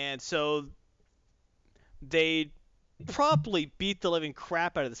 And so they promptly beat the living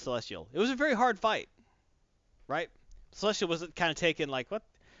crap out of the Celestial. It was a very hard fight, right? Celestial was kind of taken like, what?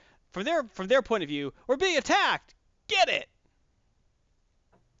 From their point of view, we're being attacked. Get it?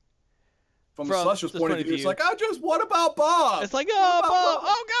 From the Celestial's point of view, it's like, what about Bob? It's like, oh, Bob,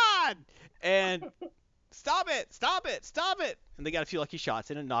 oh God! And stop it! And they got a few lucky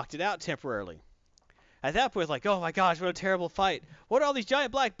shots and it knocked it out temporarily. At that point, it's like, oh my gosh, what a terrible fight. What are all these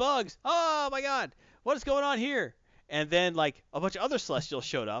giant black bugs? Oh my God, what is going on here? And then, like, a bunch of other Celestials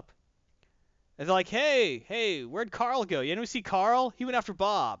showed up. And they're like, hey, where'd Carl go? You didn't see Carl? He went after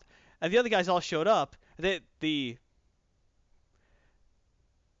Bob. And the other guys all showed up. The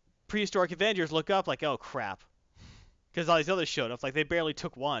prehistoric Avengers look up like, oh crap. Because all these others showed up. Like, they barely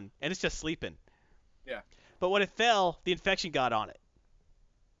took one. And it's just sleeping. Yeah. But when it fell, the infection got on it.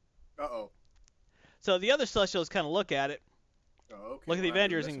 Uh-oh. So the other Celestials kind of look at it. Oh, okay. Look at the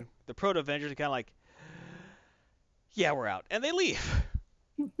Avengers and the proto-Avengers and kind of like, yeah, we're out. And they leave.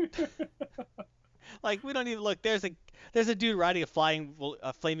 Like, we don't even look. There's a dude riding a flaming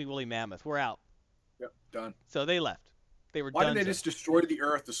woolly mammoth. We're out. Yep, done. So they left. They were Why done. didn't they just destroy the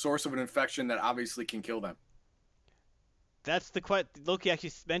Earth, the source of an infection that obviously can kill them? That's Loki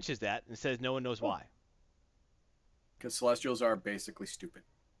actually mentions that and says no one knows why. Because Celestials are basically stupid.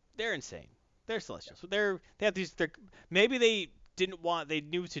 They're insane. They're Celestials. Yeah. They have these. Maybe they didn't want. They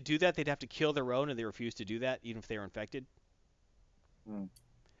knew to do that they'd have to kill their own, and they refused to do that, even if they were infected.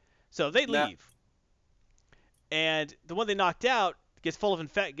 So they leave. And the one they knocked out gets full of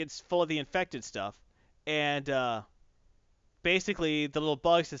the infected stuff, and basically the little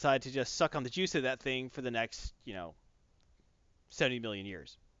bugs decide to just suck on the juice of that thing for the next 70 million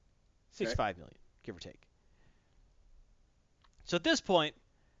years, 65 million, give or take. So at this point,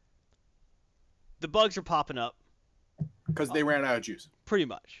 the bugs are popping up because they ran out of juice. Pretty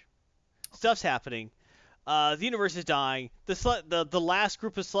much, stuff's happening. The universe is dying. The last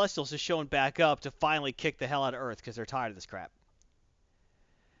group of Celestials is showing back up to finally kick the hell out of Earth because they're tired of this crap.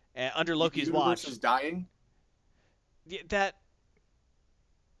 And under Loki's watch, the universe is dying. Don't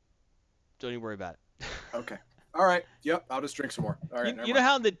even worry about it. Okay. All right. Yep. I'll just drink some more. All right. You know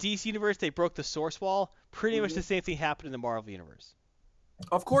how in the DC universe they broke the source wall? Pretty much the same thing happened in the Marvel universe.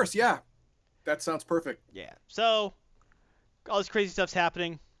 Of course. Yeah. That sounds perfect. Yeah. So all this crazy stuff's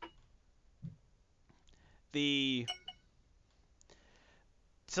happening. The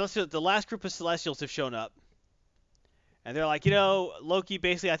last group of Celestials have shown up, and they're like, Loki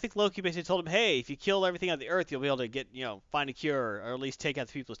basically. I think Loki basically told him, hey, if you kill everything on the Earth, you'll be able to get, find a cure, or at least take out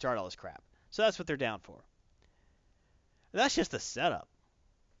the people who start all this crap. So that's what they're down for. And that's just the setup.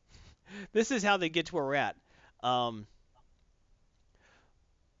 This is how they get to where we're at.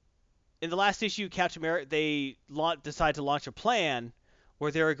 In the last issue, Captain America, they decide to launch a plan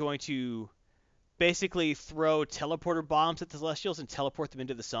where they're going to basically throw teleporter bombs at the Celestials and teleport them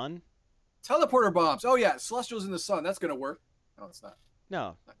into the sun. Teleporter bombs. Oh yeah, Celestials in the sun. That's gonna work. No, it's not.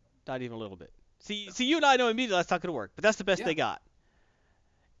 No, not even a little bit. See, you and I know immediately that's not gonna work, but that's the best they got.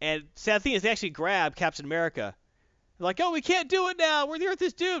 And sad thing is, they actually grab Captain America. They're like, oh, we can't do it now. The Earth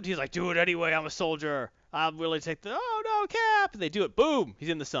is doomed. He's like, do it anyway. I'm a soldier. I'm willing to take the. Oh no, Cap! And they do it. Boom! He's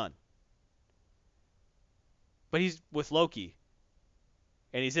in the sun. But he's with Loki.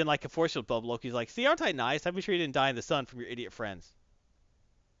 And he's in like a force field bubble. Loki's like, see, aren't I nice? I'm sure you didn't die in the sun from your idiot friends.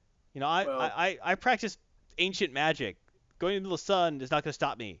 I practice ancient magic. Going into the sun is not going to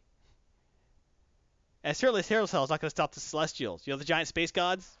stop me. And certainly Hero Cell is not going to stop the Celestials. The giant space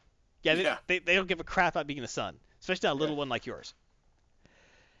gods? Yeah, they don't give a crap about being in the sun. Especially not a little one like yours.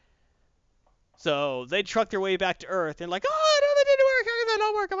 So they truck their way back to Earth and like, oh no, that didn't work. How did that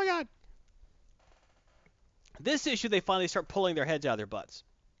not work? Oh my god. This issue, they finally start pulling their heads out of their butts.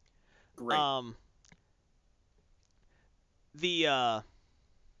 Great.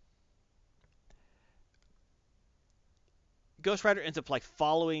 Ghost Rider ends up like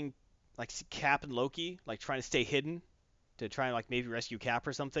following like Cap and Loki, like trying to stay hidden to try and like maybe rescue Cap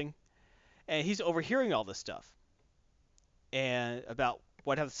or something. And he's overhearing all this stuff and about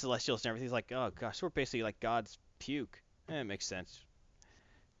what have the Celestials and everything. He's like, oh gosh, so we're basically like God's puke. It makes sense.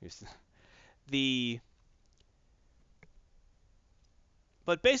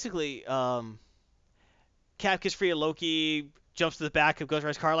 But basically, Cap gets free of Loki, jumps to the back of Ghost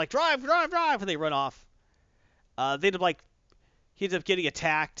Rider's car, like drive, and they run off. They end up like he ends up getting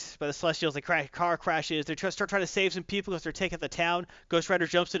attacked by the Celestials. The car crashes. They start trying to save some people because they're taking the town. Ghost Rider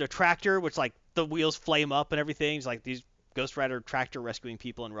jumps in a tractor, which like the wheels flame up and everything. It's like these Ghost Rider tractor rescuing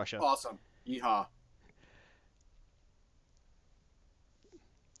people in Russia. Awesome. Yeehaw.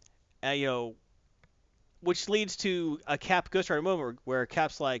 Which leads to a Cap Ghost Rider moment where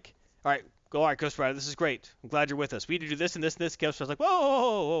Cap's like, all right, Ghost Rider, this is great. I'm glad you're with us. We need to do this and this and this. Ghost Rider's like,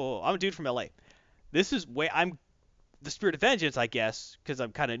 whoa, I'm a dude from LA. I'm the Spirit of Vengeance, I guess, because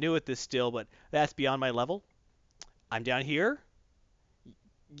I'm kind of new at this still, but that's beyond my level. I'm down here.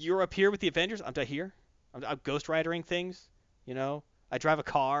 You're up here with the Avengers. I'm down here. I'm Ghost Ridering things, I drive a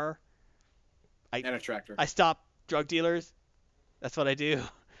car. And a tractor. I stop drug dealers. That's what I do.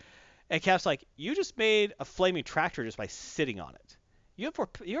 And Cap's like, you just made a flaming tractor just by sitting on it. You're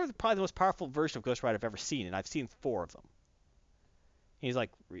probably the most powerful version of Ghost Rider I've ever seen, and I've seen 4 of them. He's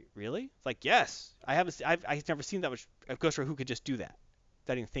like, really? It's like, yes. I've never seen that much a Ghost Rider who could just do that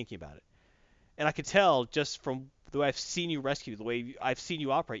without even thinking about it. And I could tell just from the way I've seen you rescue, the way I've seen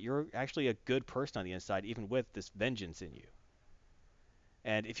you operate, you're actually a good person on the inside, even with this vengeance in you.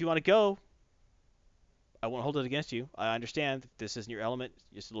 And if you want to go, I won't hold it against you. I understand this isn't your element.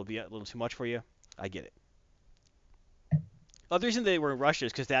 Just a little too much for you. I get it. The reason they were in Russia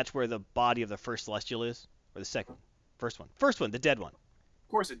is because that's where the body of the first Celestial is, or the first one, the dead one. Of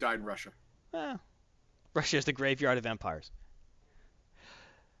course, it died in Russia. Russia is the graveyard of empires.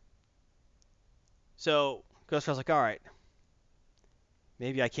 So Ghost Rider's like, all right,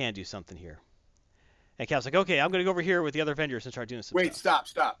 maybe I can do something here. And Cap's like, okay, I'm going to go over here with the other Avengers and start doing some stuff.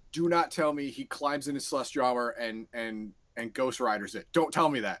 Stop. Do not tell me he climbs in his Celestial armor and Ghost Riders it. Don't tell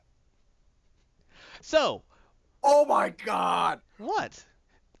me that. So. Oh my god. What?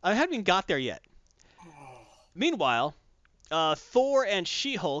 I haven't even got there yet. Meanwhile, Thor and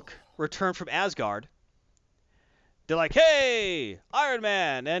She-Hulk return from Asgard. They're like, hey, Iron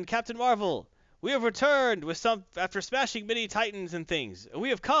Man and Captain Marvel, we have returned after smashing many Titans and things. We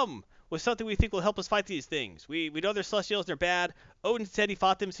have come with something we think will help us fight these things. We know they're Celestials, they're bad. Odin said he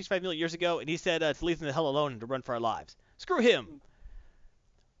fought them 65 million years ago, and he said to leave them the hell alone and to run for our lives. Screw him.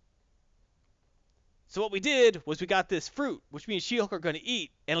 So what we did was we got this fruit, which means She-Hulk are going to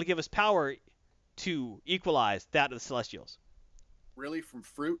eat, and it'll give us power to equalize that of the Celestials. Really? From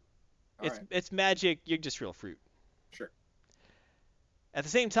fruit? It's magic. You're just real fruit. Sure. At the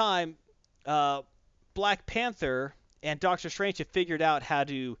same time, Black Panther and Doctor Strange have figured out how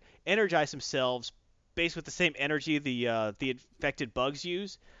to energize themselves based with the same energy the infected bugs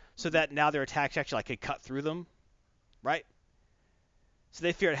use, so that now their attacks actually like, could cut through them, right? So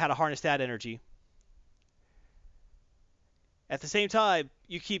they figured out how to harness that energy. At the same time,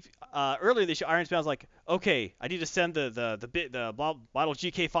 you keep earlier this year, Iron Man's like, okay, I need to send the model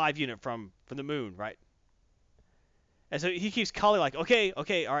GK5 unit from the moon, right? And so he keeps calling like, okay,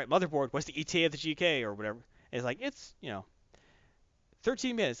 all right, motherboard, what's the ETA of the GK or whatever? And it's like, it's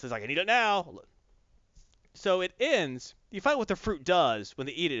 13 minutes. It's like, I need it now. So it ends. You find what the fruit does when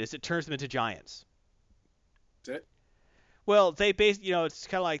they eat it is it turns them into giants. That's it? Well, they it's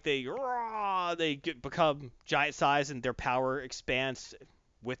kind of like they become giant size and their power expands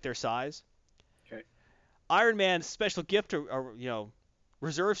with their size. Okay. Iron Man's special gift,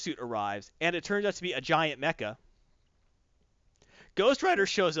 reserve suit arrives, and it turns out to be a giant mecha. Ghost Rider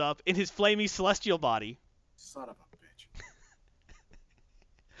shows up in his flaming celestial body. Son of a bitch.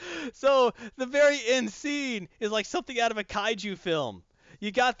 So the very end scene is like something out of a kaiju film.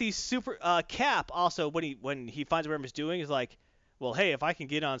 You got these super Cap also when he finds what he's doing is like, well, hey, if I can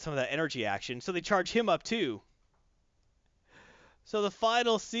get on some of that energy action, so they charge him up too. So the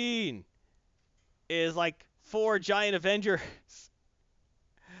final scene is like 4 giant Avengers.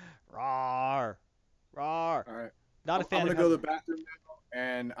 Rawr. All right. Not a fan. I'm gonna go to the bathroom now,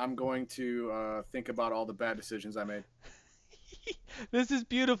 and I'm going to think about all the bad decisions I made. This is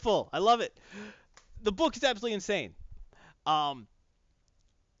beautiful. I love it. The book is absolutely insane.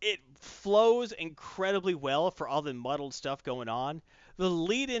 flows incredibly well for all the muddled stuff going on. The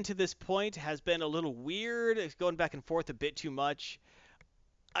lead into this point has been a little weird. It's going back and forth a bit too much.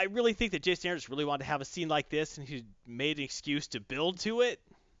 I really think that Jason Aaron just really wanted to have a scene like this, and he made an excuse to build to it.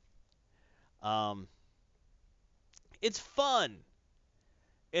 It's fun.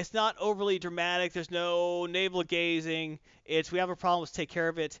 It's not overly dramatic. There's no navel gazing. It's we have a problem, let's take care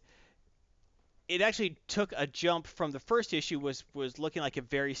of it. It actually took a jump from the first issue was looking like a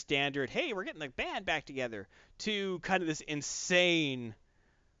very standard, hey, we're getting the band back together, to kind of this insane,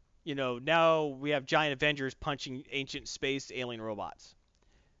 now we have giant Avengers punching ancient space alien robots.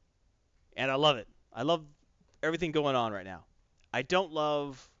 And I love it. I love everything going on right now. I don't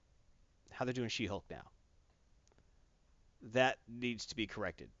love how they're doing She-Hulk now. That needs to be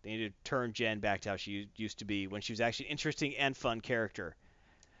corrected. They need to turn Jen back to how she used to be when she was actually an interesting and fun character.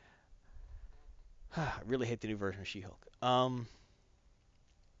 I really hate the new version of She-Hulk.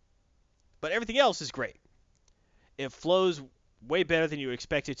 But everything else is great. It flows way better than you would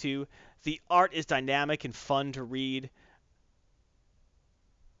expect it to. The art is dynamic and fun to read.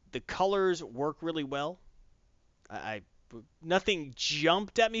 The colors work really well. Nothing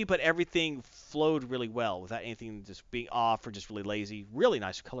jumped at me, but everything flowed really well without anything just being off or just really lazy. Really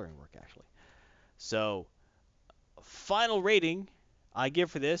nice coloring work, actually. So, final rating I give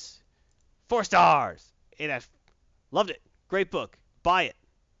for this, 4 stars. Loved it. Great book. Buy it.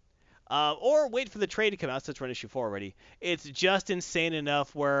 Or wait for the trade to come out since we're on issue 4 already. It's just insane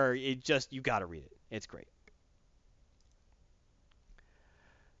enough where you gotta read it. It's great.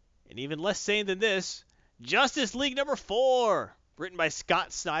 And even less sane than this, Justice League number 4, written by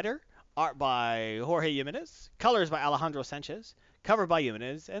Scott Snyder, art by Jorge Jimenez, colors by Alejandro Sanchez, cover by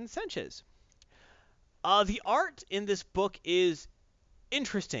Jimenez and Sanchez. The art in this book is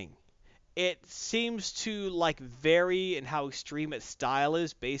interesting. It seems to vary in how extreme its style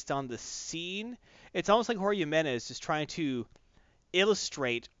is based on the scene. It's almost like Jorge Jimenez is trying to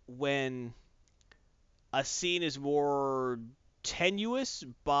illustrate when a scene is more tenuous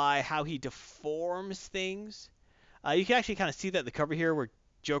by how he deforms things. You can actually kind of see that in the cover here where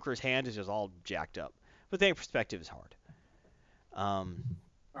Joker's hand is just all jacked up. But the perspective is hard. All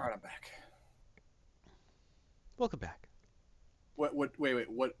right, I'm back. Welcome back. Wait, what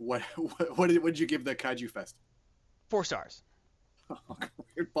did you give the Kaiju Fest? 4 stars.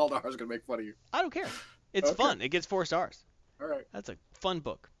 Baldar is gonna make fun of you. I don't care. It's fun. It gets 4 stars. All right. That's a fun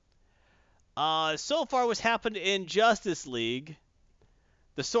book. So far, what's happened in Justice League,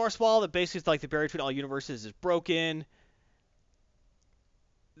 the source wall that basically is like the barrier between all universes is broken.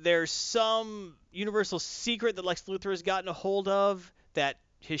 There's some universal secret that Lex Luthor has gotten a hold of that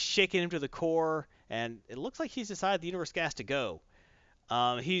has shaken him to the core, and it looks like he's decided the universe has to go.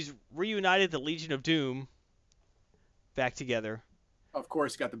 He's reunited the Legion of Doom back together. Of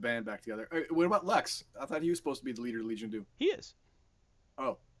course, got the band back together. What about Lex? I thought he was supposed to be the leader of Legion of Doom. He is.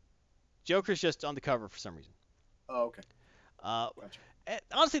 Oh. Joker's just on the cover for some reason. Oh, okay. Gotcha.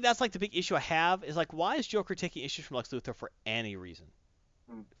 Honestly, that's the big issue I have is why is Joker taking issues from Lex Luthor for any reason?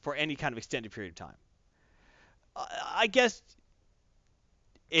 For any kind of extended period of time? I guess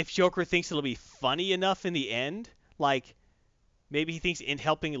if Joker thinks it'll be funny enough in the end, maybe he thinks in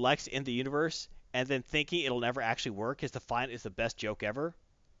helping Lex in the universe and then thinking it'll never actually work is the best joke ever.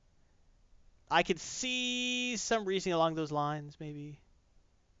 I could see some reasoning along those lines, maybe.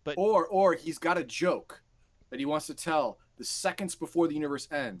 But or he's got a joke that he wants to tell the seconds before the universe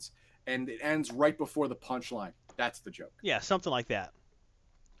ends, and it ends right before the punchline. That's the joke. Yeah, something like that.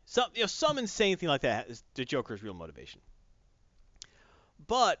 Some insane thing like that is the Joker's real motivation.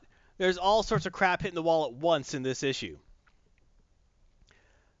 But there's all sorts of crap hitting the wall at once in this issue.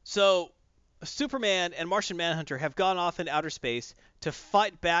 So Superman and Martian Manhunter have gone off in outer space to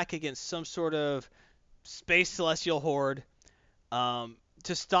fight back against some sort of space celestial horde.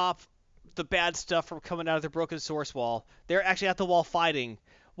 To stop the bad stuff from coming out of the broken source wall. They're actually at the wall fighting.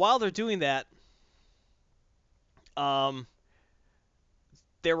 While they're doing that,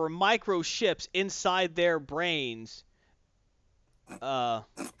 there were micro ships inside their brains. I'm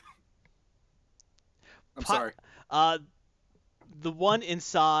sorry. The one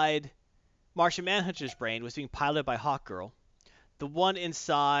inside Martian Manhunter's brain was being piloted by Hawkgirl. The one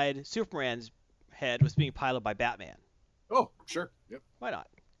inside Superman's head was being piloted by Batman. Oh, sure. Yep. Why not?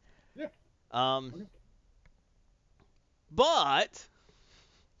 Yeah. But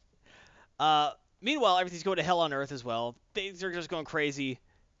meanwhile, everything's going to hell on Earth as well. Things are just going crazy.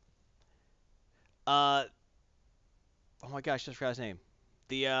 Oh my gosh, just forgot his name.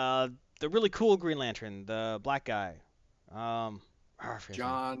 The really cool Green Lantern, the black guy.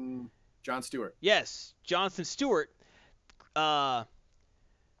 John Stewart. Yes, Jonathan Stewart.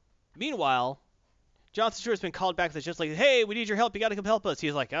 Meanwhile, Jonathan Stewart's been called back to the just like, hey, we need your help. You got to come help us.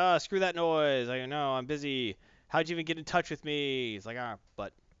 He's like, screw that noise. I know, I'm busy. How'd you even get in touch with me? He's like,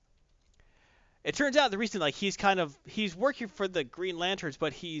 but it turns out the reason, like, he's working for the Green Lanterns,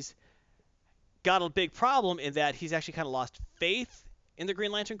 but he's got a big problem in that he's actually kind of lost faith in the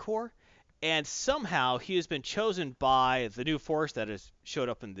Green Lantern Corps, and somehow he has been chosen by the new force that has showed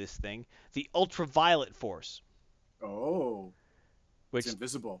up in this thing, the Ultraviolet Force. Oh. Which, it's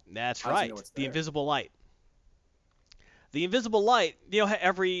invisible. That's right. The invisible light. The invisible light, you know,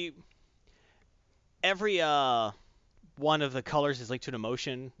 every one of the colors is linked to an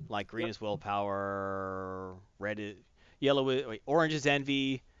emotion. Like green is willpower, orange is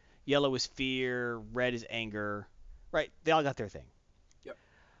envy, yellow is fear, red is anger. Right? They all got their thing. Yep.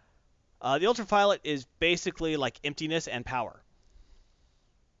 The ultraviolet is basically like emptiness and power.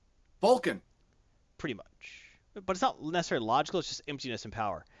 Vulcan. Pretty much. But it's not necessarily logical. It's just emptiness and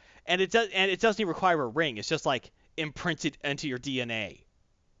power, and it doesn't even require a ring. It's just like imprinted into your DNA.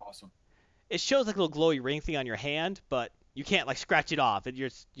 Awesome. It shows like a little glowy ring thing on your hand, but you can't like scratch it off.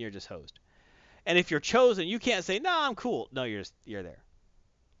 You're just hosed. And if you're chosen, you can't say, "No, I'm cool." No, you're there.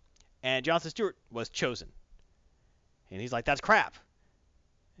 And Jonathan Stewart was chosen, and he's like, "That's crap."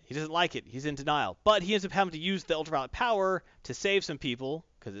 He doesn't like it. He's in denial, but he ends up having to use the ultraviolet power to save some people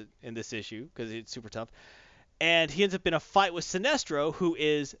in this issue because it's super tough. And he ends up in a fight with Sinestro, who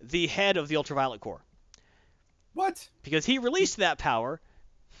is the head of the Ultraviolet Corps. What? Because he released that power.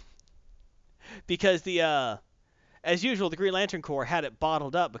 Because as usual, the Green Lantern Corps had it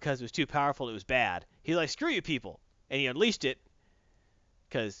bottled up because it was too powerful. It was bad. He's like, screw you people, and he unleashed it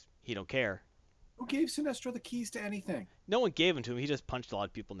because he don't care. Who gave Sinestro the keys to anything? No one gave them to him. He just punched a lot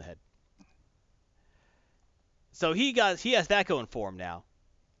of people in the head. So he has that going for him now.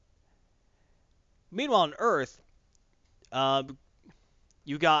 Meanwhile, on Earth,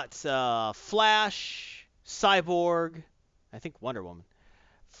 you got Flash, Cyborg, I think Wonder Woman,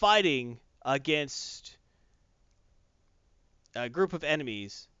 fighting against a group of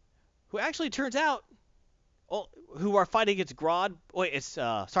enemies who actually turns out who are fighting against Grodd. Wait, it's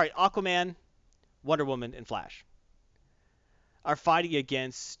Aquaman, Wonder Woman, and Flash are fighting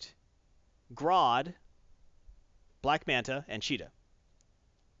against Grodd, Black Manta, and Cheetah.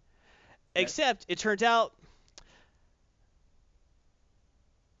 Except it turns out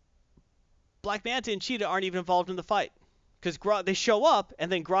Black Manta and Cheetah aren't even involved in the fight because they show up and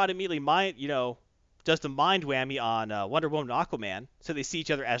then Grodd immediately does the mind whammy on Wonder Woman and Aquaman, so they see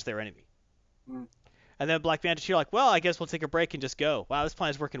each other as their enemy. Mm. And then Black Manta and Cheetah are like, well, I guess we'll take a break and just go. Wow, this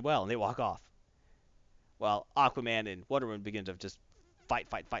plan is working well, and they walk off. Well, Aquaman and Wonder Woman begin to just fight.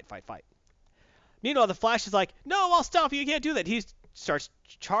 Meanwhile, the Flash is like, no, I'll stop you. You can't do that. He starts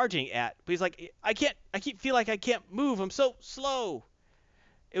charging but he's like, I feel like I can't move. I'm so slow.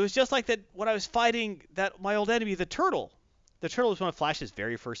 It was just like that when I was fighting my old enemy, the Turtle. The Turtle was one of Flash's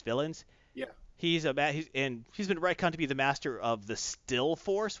very first villains. Yeah. He's been retconned to be the master of the Still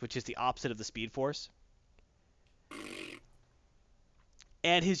Force, which is the opposite of the Speed Force.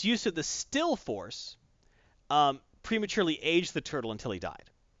 And his use of the Still Force prematurely aged the Turtle until he died.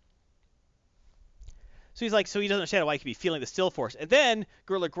 So he's like, so he doesn't understand why he could be feeling the Still Force. And then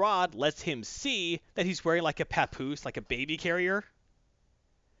Gorilla Grodd lets him see that he's wearing like a papoose, like a baby carrier.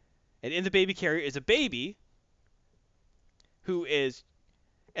 And in the baby carrier is a baby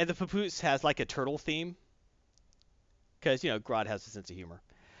and the papoose has like a turtle theme. Because, Grodd has a sense of humor.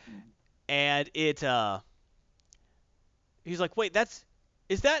 And he's like, wait, that's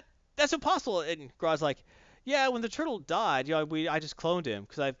impossible. And Grodd's like, yeah, when the turtle died, I just cloned him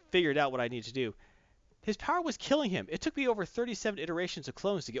because I figured out what I need to do. His power was killing him. It took me over 37 iterations of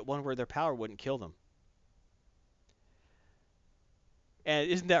clones to get one where their power wouldn't kill them. And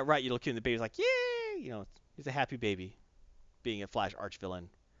isn't that right? You look in the baby's like, yay! He's a happy baby being a Flash arch-villain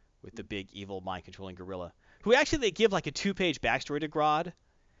with the big, evil, mind-controlling gorilla. Who actually they give like a 2-page backstory to Grodd.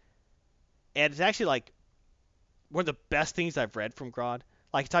 And it's actually like one of the best things I've read from Grodd.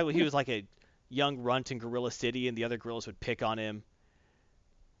 Like, he was like a young runt in Gorilla City and the other gorillas would pick on him.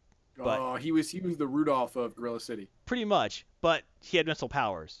 But he was the Rudolph of Gorilla City. Pretty much, but he had mental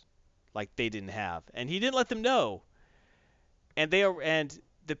powers like they didn't have, and he didn't let them know. And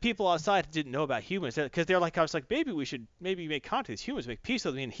the people outside didn't know about humans because they're like, I was like, maybe we should make contact with humans, make peace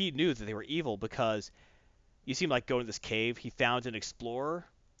with them. And he knew that they were evil because you see him like go to this cave. He found an explorer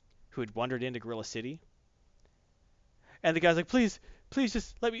who had wandered into Gorilla City, and the guy's like, please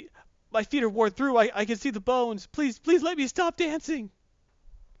just let me. My feet are worn through. I can see the bones. Please let me stop dancing.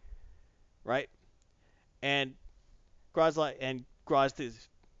 Right? And Grodd's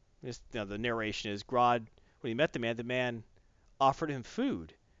the narration is Grodd, when he met the man offered him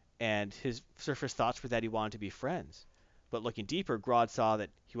food. and his first thoughts were that he wanted to be friends. But looking deeper, Grodd saw that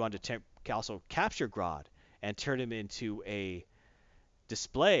he wanted to also capture Grodd and turn him into a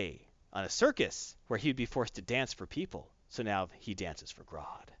display on a circus where he'd be forced to dance for people. So now he dances for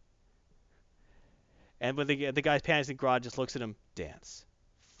Grodd. And when the guy's panicking, Grodd just looks at him, dance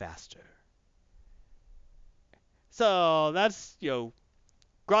faster. So that's,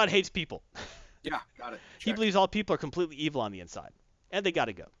 Grodd hates people. Yeah, got it. Check. He believes all people are completely evil on the inside. And they got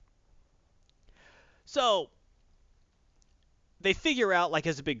to go. So they figure out, like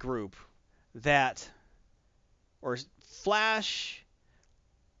as a big group, that, or Flash,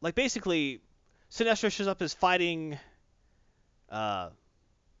 like basically, Sinestro shows up as fighting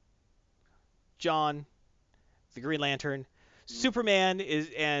John, the Green Lantern. Superman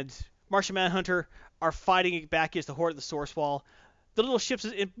and Martian Manhunter are fighting back against the Horde at the Source Wall. The little ships,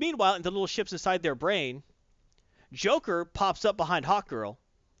 meanwhile, in the little ships inside their brain, Joker pops up behind Hawkgirl.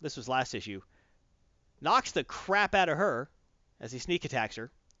 This was last issue. Knocks the crap out of her as he sneak attacks her.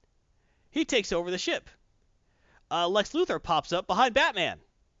 He takes over the ship. Lex Luthor pops up behind Batman.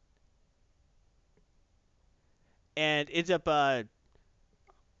 And ends up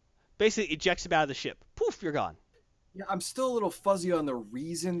basically ejects him out of the ship. Poof, you're gone. Yeah, I'm still a little fuzzy on the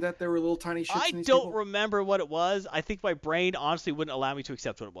reason that there were little tiny ships. I don't remember what it was. I think my brain honestly wouldn't allow me to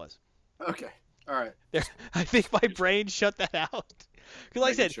accept what it was. Okay. All right. I think my brain shut that out. Because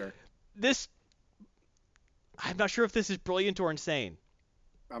like I said, sure. I'm not sure if this is brilliant or insane.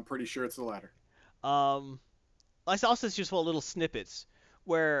 I'm pretty sure it's the latter. I also just little snippets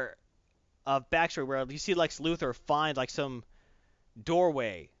where of backstory where you see Lex Luthor find like some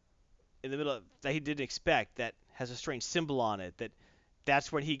doorway in the middle that he didn't expect that has a strange symbol on it.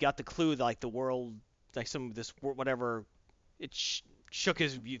 That's when he got the clue that like the world, like whatever, it shook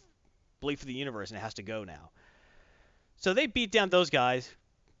his belief of the universe and it has to go now. So they beat down those guys.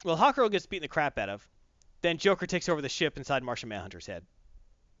 Well, Hawkgirl gets beaten the crap out of. Then Joker takes over the ship inside Martian Manhunter's head.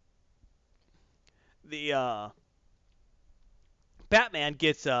 The Batman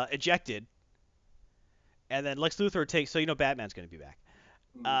gets ejected, and then Lex Luthor takes. So Batman's going to be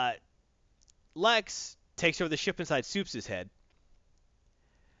back. Lex takes over the ship inside Supes' head,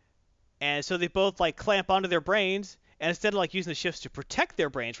 and so they both like clamp onto their brains, and instead of like using the ships to protect their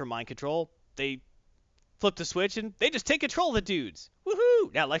brains from mind control, they flip the switch and they just take control of the dudes.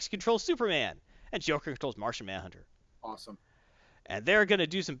 Woohoo! Now Lex controls Superman, and Joker controls Martian Manhunter. Awesome. And they're going to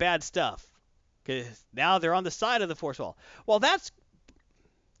do some bad stuff. Because now they're on the side of the Force Wall. Well, that's...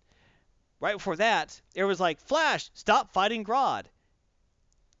 Right before that, it was like, Flash, stop fighting Grodd.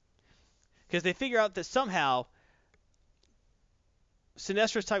 Because they figure out that somehow...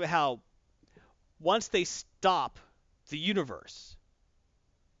 Sinestro's talking about how once they stop the universe...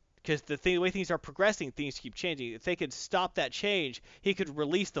 Because the way things are progressing, things keep changing. If they could stop that change, he could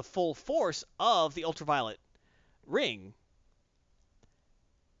release the full force of the ultraviolet ring...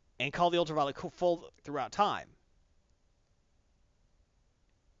 and call the ultraviolet full throughout time.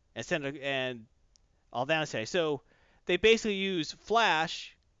 And all that to say. So they basically use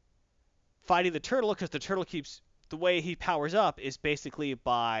Flash fighting the Turtle because the Turtle keeps... The way he powers up is basically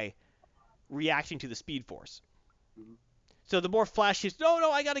by reacting to the Speed Force. Mm-hmm. So the more Flash is,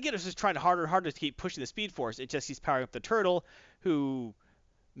 no, I got to get it. It's just trying harder and harder to keep pushing the Speed Force. It just he's powering up the Turtle, who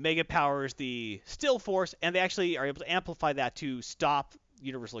mega powers the Still Force, and they actually are able to amplify that to stop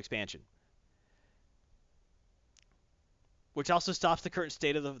universal expansion, which also stops the current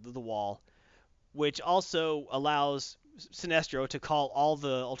state of the wall, which also allows Sinestro to call all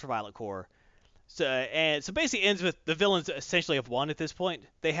the Ultraviolet Corps. So basically ends with the villains essentially have won at this point.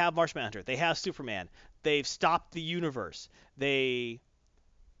 They have Martian Manhunter, they have Superman, they've stopped the universe.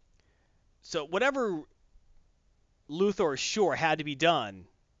 So whatever Luthor is sure had to be done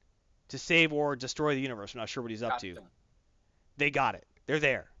to save or destroy the universe, I'm not sure what he's up to. They got it. They're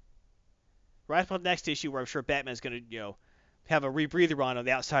there. Right up on the next issue, where I'm sure Batman's going to, have a rebreather on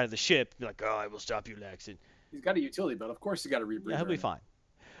the outside of the ship. Be like, I will stop you, Lex. And he's got a utility belt. Of course he's got a rebreather. Yeah, he'll be fine.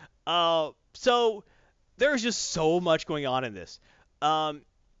 So there's just so much going on in this. And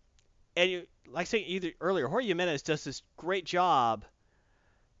like saying earlier, Jorge Jimenez does this great job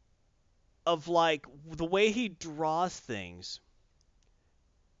of, like, the way he draws things.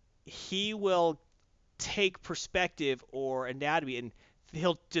 He will take perspective or anatomy and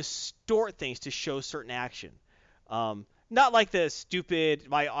he'll distort things to show certain action. Not like the stupid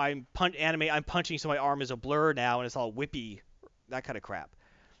I'm punching so my arm is a blur now and it's all whippy, that kind of crap.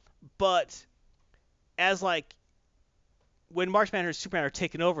 But as like when Martian Manhunter and Superman are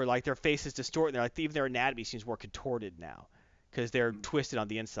taken over, like their faces distort and they're like even their anatomy seems more contorted now because they're twisted on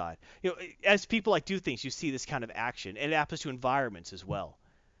the inside. As people like do things, you see this kind of action, and it happens to environments as well.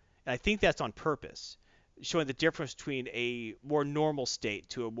 And I think that's on purpose, showing the difference between a more normal state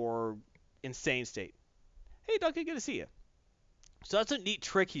to a more insane state. Hey, Duncan, good to see you. So that's a neat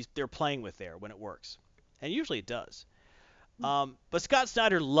trick they're playing with there when it works. And usually it does. But Scott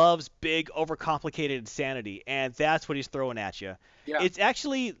Snyder loves big, overcomplicated insanity, and that's what he's throwing at you. Yeah. It's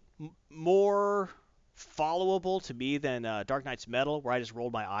actually more followable to me than Dark Knight's Metal, where I just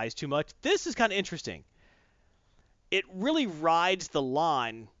rolled my eyes too much. This is kind of interesting. It really rides the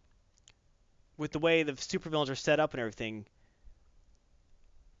line with the way the supervillains are set up and everything,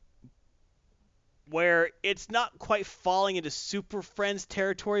 where it's not quite falling into Super Friends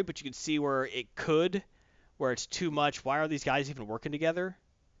territory, but you can see where it could, where it's too much. Why are these guys even working together?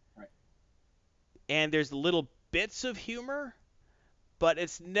 Right. And there's little bits of humor, but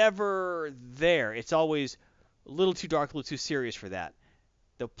it's never there. It's always a little too dark, a little too serious for that.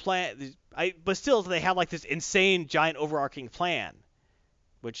 But still, they have like this insane, giant, overarching plan,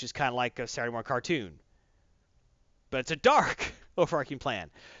 which is kind of like a Saturday morning cartoon. But it's a dark, overarching plan.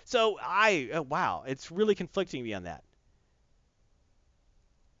 So wow, it's really conflicting me on that.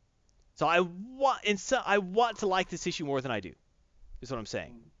 So I want to like this issue more than I do, is what I'm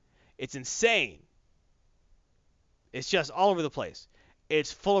saying. It's insane. It's just all over the place.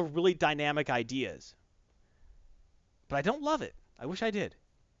 It's full of really dynamic ideas. But I don't love it. I wish I did.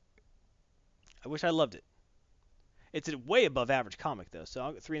 I wish I loved it. It's a way above average comic, though, so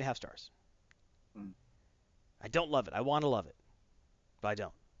I'll get 3.5 stars. I don't love it. I want to love it, but I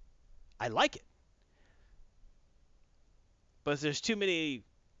don't. I like it. But there's too many...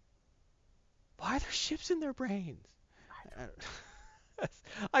 Why are there ships in their brains?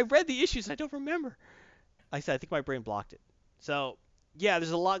 I read the issues. I don't remember. Like I said, I think my brain blocked it. So, yeah,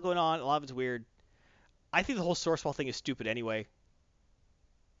 there's a lot going on. A lot of it's weird. I think the whole Sourcewell thing is stupid anyway.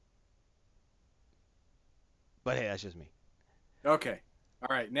 But hey, that's just me. Okay.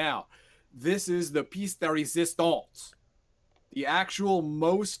 All right. Now, this is the piece de resistance. The actual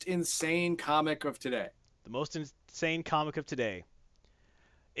most insane comic of today. The most insane comic of today.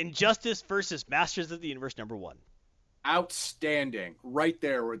 Injustice versus Masters of the Universe #1. Outstanding. Right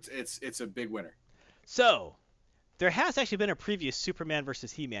there. It's a big winner. So, there has actually been a previous Superman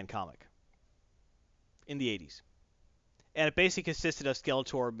versus He-Man comic in the 80s. And it basically consisted of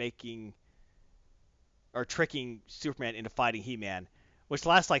Skeletor tricking Superman into fighting He-Man, which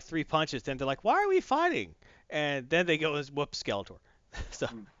lasts like 3 punches. Then they're like, why are we fighting? And then they go and whoop Skeletor. So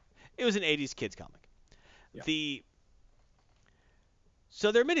it was an 80s kids comic. Yeah.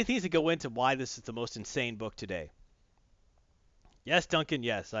 So there are many things that go into why this is the most insane book today. Yes, Duncan,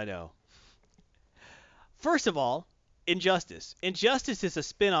 yes, I know. First of all, Injustice. Injustice is a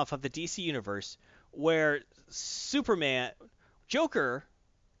spin-off of the DC universe where Joker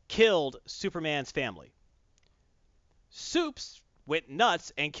killed Superman's family. Supes went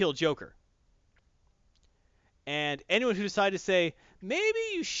nuts and killed Joker. And anyone who decided to say, maybe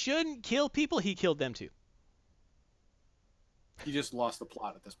you shouldn't kill people, he killed them too. You just lost the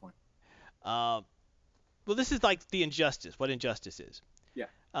plot at this point. Well, this is like the Injustice, what Injustice is.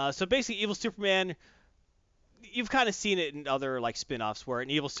 Yeah. So basically, evil Superman, you've kind of seen it in other like spin-offs where an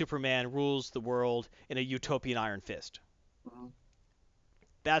evil Superman rules the world in a utopian Iron Fist. Mm-hmm.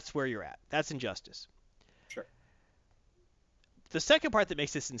 That's where you're at. That's Injustice. Sure. The second part that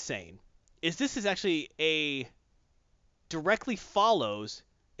makes this insane is this is actually directly follows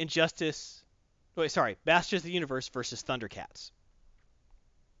Masters of the Universe versus Thundercats.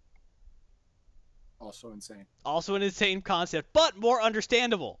 Also insane. Also an insane concept, but more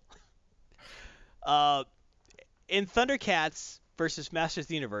understandable. In Thundercats versus Masters of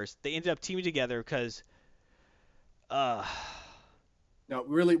the Universe, they ended up teaming together because... No,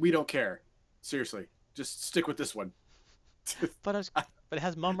 really, we don't care. Seriously. Just stick with this one. but it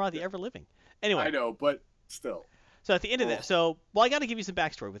has Mum-Ra the Ever-Living. Anyway. I know, but still. So at the end of that, I got to give you some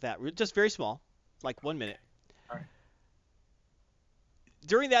backstory with that. Just very small, like 1 minute. All right.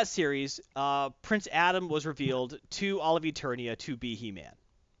 During that series, Prince Adam was revealed to all of Eternia to be He-Man.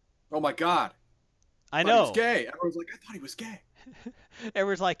 Oh my God. I know. He was gay. Everyone's like, I thought he was gay.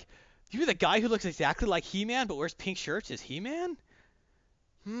 Everyone's like, you're the guy who looks exactly like He-Man but wears pink shirts is He-Man?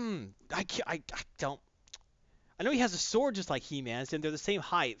 I don't. I know he has a sword just like He-Man's, and they're the same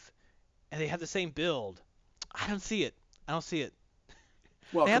height, and they have the same build. I don't see it.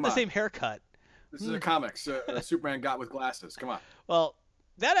 Well, they have the same haircut. This is a comic. Superman got with glasses. Come on. Well,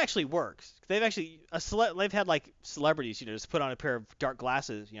 that actually works. They've had like celebrities, just put on a pair of dark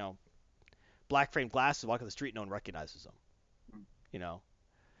glasses, black framed glasses, walk on the street, no one recognizes them.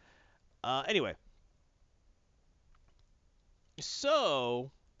 Anyway.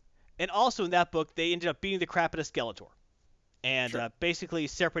 So, and also in that book, they ended up beating the crap out of Skeletor. and Sure. basically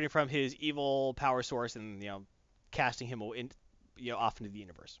separating from his evil power source and casting him off into the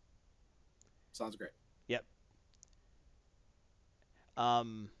universe. Sounds great. Yep.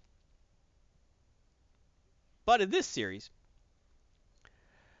 Um, but in this series,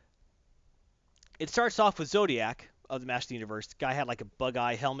 it starts off with Zodiac of the Master of the Universe. The guy had like a bug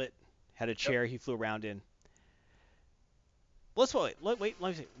eye helmet, had a chair he flew around in. Let's wait. Let me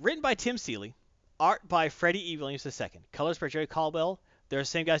see. Written by Tim Seeley, art by Freddie E. Williams II, colors by Jerry Caldwell. They're the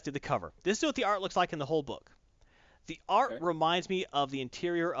same guys who did the cover. This is what the art looks like in the whole book. The art reminds me of the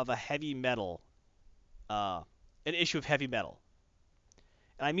interior of a heavy metal, an issue of Heavy Metal.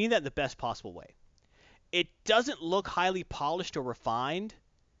 And I mean that in the best possible way. It doesn't look highly polished or refined,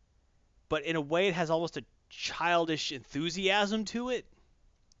 but in a way it has almost a childish enthusiasm to it.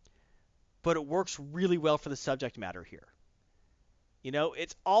 But it works really well for the subject matter here.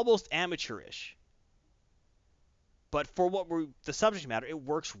 It's almost amateurish. But for the subject matter, it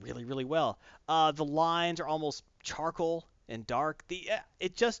works really, really well. The lines are almost charcoal and dark.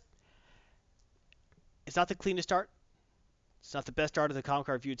 It's not the cleanest art. It's not the best art of the comic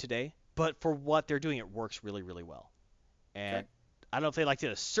art viewed today. But for what they're doing, it works really, really well. And I don't know if they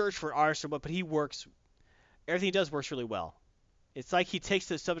did a search for an artist or what, but he works. Everything he does works really well. It's like he takes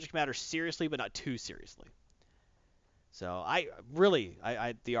the subject matter seriously, but not too seriously. So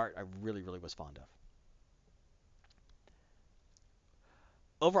the art I really, really was fond of.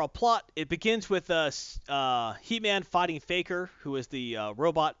 Overall plot, it begins with He-Man fighting Faker, who is the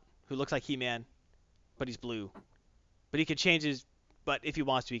robot who looks like He-Man, but he's blue. But he could change but if he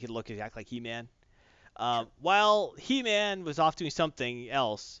wants to, he could look and act like He-Man. While He-Man was off doing something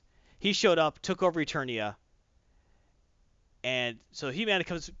else, he showed up, took over Eternia, and so He-Man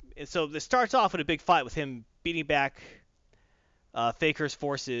comes. And so this starts off with a big fight with him beating back Faker's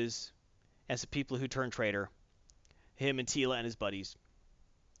forces and some people who turned traitor. Him and Teela and his buddies.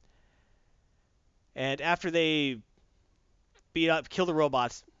 And after they kill the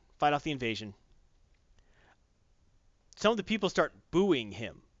robots, fight off the invasion, some of the people start booing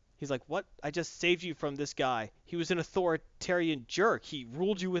him. He's like, "What? I just saved you from this guy. He was an authoritarian jerk. He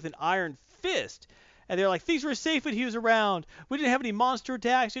ruled you with an iron fist." And they're like, "Things were safe when he was around. We didn't have any monster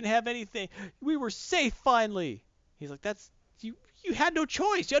attacks. Didn't have anything. We were safe finally." He's like, "That's you. You had no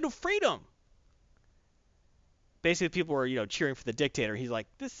choice. You had no freedom." Basically, people were cheering for the dictator. He's like,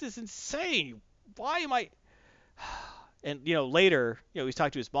 "This is insane. Why am I?" And later, he's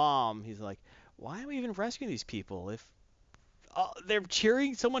talking to his mom. He's like, "Why am I even rescuing these people if they're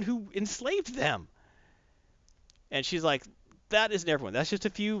cheering someone who enslaved them?" And she's like, "That isn't everyone. That's just a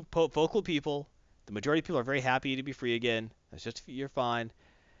few vocal people. The majority of people are very happy to be free again. That's just you're fine."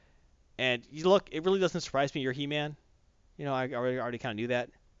 And you look, it really doesn't surprise me. You're He-Man. I already kind of knew that.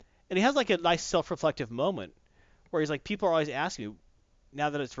 And he has like a nice self-reflective moment where he's like, people are always asking me, now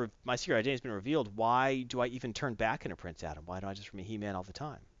that my secret identity has been revealed, why do I even turn back into Prince Adam? Why don't I just remain He-Man all the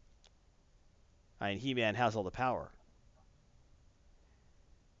time? I mean, He-Man has all the power.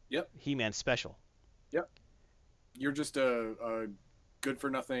 Yep. He-Man's special. Yep. You're just a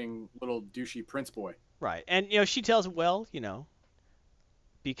good-for-nothing little douchey prince boy. Right. And, she tells him, well,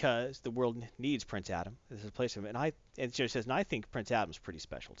 because the world needs Prince Adam. This is a place for him. And she says, and I think Prince Adam's pretty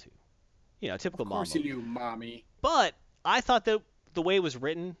special, too. Typical mom. Of course you do, mommy. But I thought that the way it was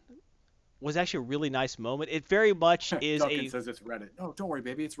written was actually a really nice moment. It very much is Duncan says it's Reddit. No, don't worry,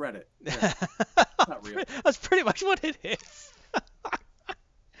 baby. It's Reddit. Yeah. Not real. That's pretty much what it is.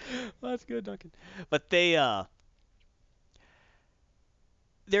 That's good, Duncan. But I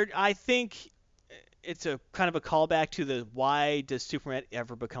think it's a kind of a callback to the why does Superman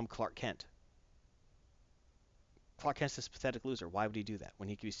ever become Clark Kent? Clark Kent's this pathetic loser. Why would he do that when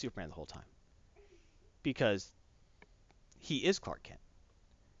he could be Superman the whole time? Because he is Clark Kent.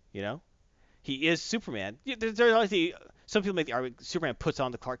 He is Superman. There's obviously some people make the argument Superman puts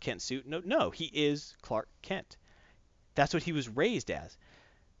on the Clark Kent suit. No, he is Clark Kent. That's what he was raised as.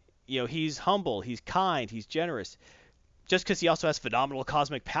 He's humble, he's kind, he's generous. Just because he also has phenomenal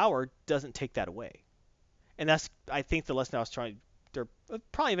cosmic power doesn't take that away. And that's, I think, the lesson I was trying. They're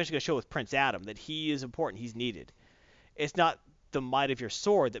probably eventually going to show with Prince Adam that he is important, he's needed. It's not the might of your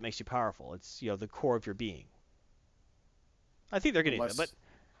sword that makes you powerful. It's the core of your being. I think they're getting it, but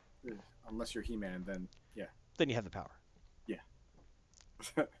unless you're He-Man, then yeah. Then you have the power. Yeah.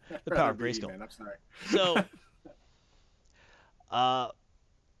 The power of Grayskull. I'm sorry. So,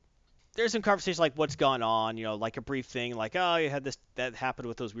 there's some conversation like what's gone on, like a brief thing, like, oh, you had that happened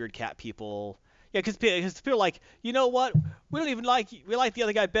with those weird cat people. Yeah, because people are like, you know what? We like the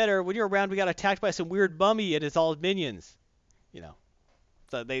other guy better. When you're around, we got attacked by some weird mummy and it's all minions.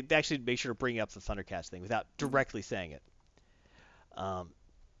 So they actually make sure to bring up the Thundercats thing without directly saying it. Um,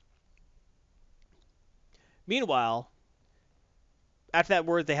 Meanwhile,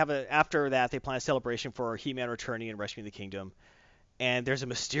 after that they plan a celebration for He-Man returning and rescuing the kingdom. And there's a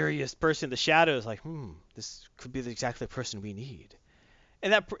mysterious person in the shadows, like, this could be exactly the person we need.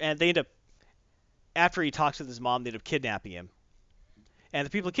 And they end up, after he talks with his mom, they end up kidnapping him. And the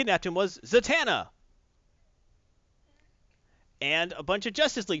people who kidnapped him was Zatanna and a bunch of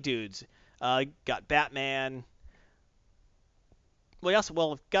Justice League dudes. Got Batman. Well, he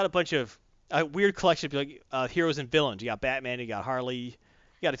also got a bunch of weird collection of like heroes and villains. You got Batman, you got Harley, you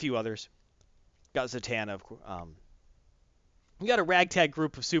got a few others. Got Zatanna, of course. You got a ragtag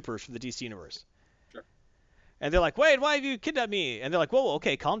group of supers from the DC universe. Sure. And they're like, "Wait, why have you kidnapped me?" And they're like, "Whoa,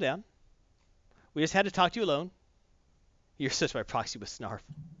 okay, calm down. We just had to talk to you alone. You're such my proxy with Snarf.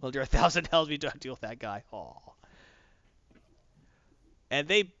 Well, there are 1,000 hells we don't deal with that guy." Aw. And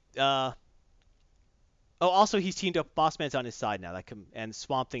they, also he's teamed up. Boss Man's on his side now. And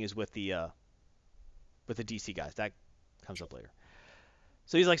Swamp Thing is with the DC guys. That comes up later.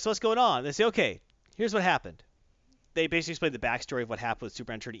 So he's like, "So what's going on?" And they say, "Okay, here's what happened." They basically explain the backstory of what happened with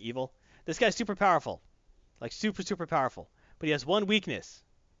Superman turning evil. This guy's super powerful, like super, super powerful, but he has one weakness,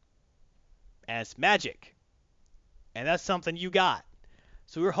 and it's magic, and that's something you got.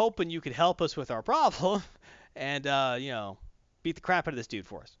 So we're hoping you could help us with our problem, and beat the crap out of this dude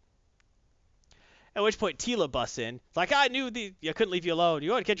for us. At which point Teela busts in. It's like, "I knew I couldn't leave you alone.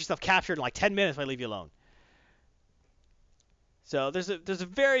 You ought to get yourself captured in like 10 minutes if I leave you alone." So there's a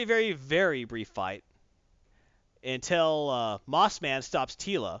very, very, very brief fight until Moss Man stops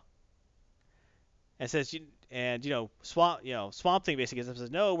Teela and says, Swamp Thing basically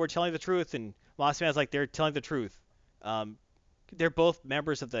says, "No, we're telling the truth." And Moss Man's like, "They're telling the truth." They're both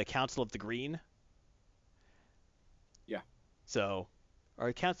members of the Council of the Green. Yeah. So,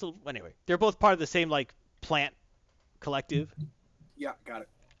 or Council, anyway, they're both part of the same like plant collective. Yeah, got it.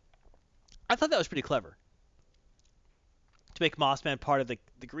 I thought that was pretty clever to make Moss Man part of the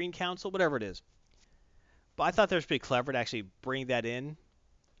Green Council, whatever it is. But I thought that was pretty clever to actually bring that in.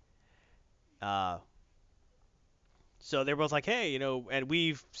 So they're both like, "Hey, and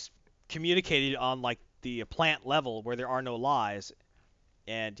we've communicated on like the plant level where there are no lies,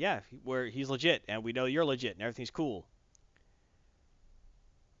 and yeah, where he's legit, and we know you're legit, and everything's cool."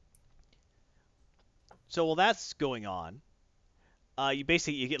 So while that's going on, you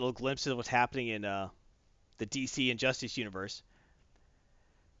get little glimpses of what's happening in the DC Injustice universe.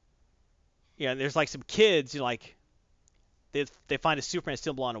 Yeah, and there's like some kids, like they find a Superman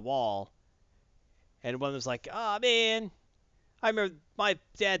symbol on a wall, and one of them's like, "Ah, man, I remember my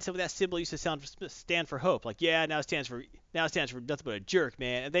dad said that symbol used to stand for hope." Like, "Yeah, now it stands for nothing but a jerk,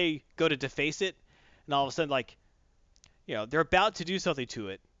 man." And they go to deface it, and all of a sudden, like, they're about to do something to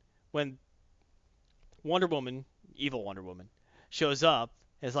it when Wonder Woman, evil Wonder Woman, shows up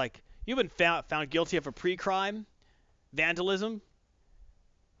and is like, "You've been found guilty of a pre-crime, vandalism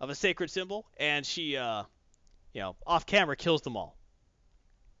of a sacred symbol," and she, off camera kills them all.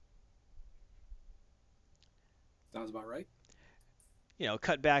 Sounds about right. And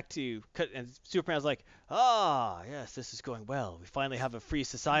Superman's like, "Ah, yes, this is going well. We finally have a free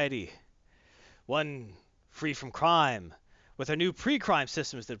society, one free from crime, with our new pre-crime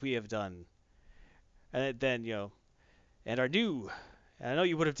systems that we have done." And then, and our new, and I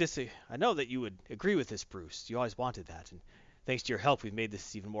know that you would agree with this, Bruce. You always wanted that, and thanks to your help, we've made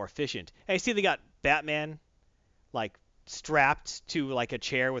this even more efficient. And you see they got Batman, like, strapped to, like, a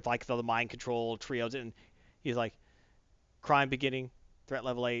chair with, like, the mind control trios, and he's like, "Crime beginning, threat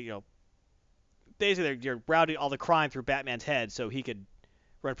level A," basically you're routing all the crime through Batman's head so he could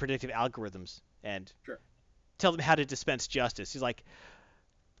run predictive algorithms and tell them how to dispense justice. He's like,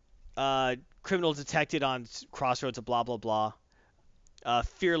 "Criminal detected on crossroads of blah, blah, blah.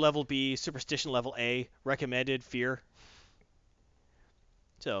 Fear level B, superstition level A, recommended fear."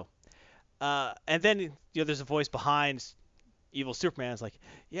 So, and then, there's a voice behind evil Superman. It's like,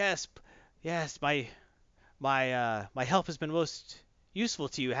 yes, my help has been most useful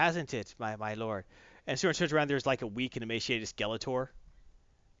to you, hasn't it, my lord?" And Superman turns around, there's like a weak and emaciated Skeletor.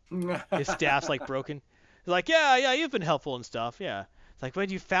 His staff's like broken. He's like, yeah, you've been helpful and stuff, yeah. It's like,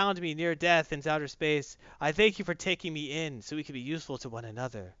 "When you found me near death in outer space, I thank you for taking me in so we can be useful to one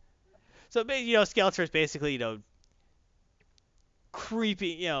another." So, Skeletor's basically,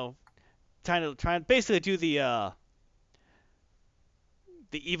 creepy, trying to basically do the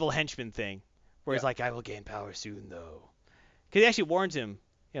evil henchman thing, where he's like, "I will gain power soon, though." Because he actually warns him,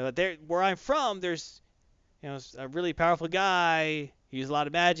 that where I'm from, there's, a really powerful guy. He uses a lot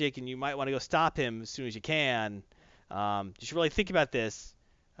of magic, and you might want to go stop him as soon as you can. You should really think about this,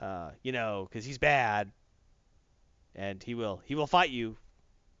 because he's bad. and he will fight you.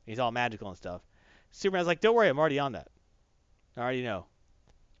 He's all magical and stuff. Superman's like, don't worry, I'm already on that. I already know.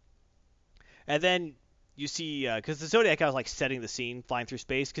 And then you see, because the Zodiac guy was like setting the scene, flying through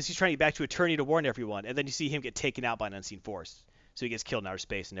space, because he's trying to get back to Eternity to warn everyone, and then you see him get taken out by an unseen force. So he gets killed in outer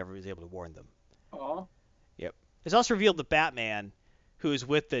space and never was able to warn them. Aw. Yep. It's also revealed the Batman, who is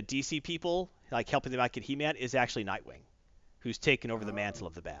with the DC people, like helping them out get He-Man, is actually Nightwing, who's taken over the mantle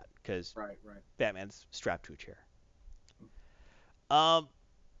of the Bat, because Right. Batman's strapped to a chair. A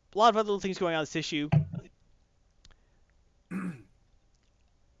lot of other little things going on in this issue.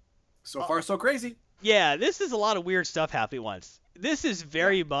 So far, so crazy. Yeah, this is a lot of weird stuff happening at once. This is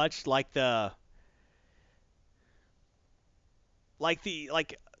very much like the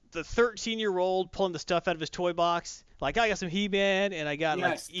 13-year-old pulling the stuff out of his toy box. Like, I got some He-Man and I got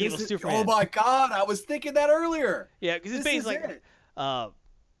like evil Superman. Oh my God, I was thinking that earlier. Yeah, because it's basically like,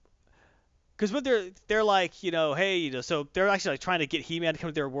 because when they're like, you know, hey, you know, so they're actually like trying to get He-Man to come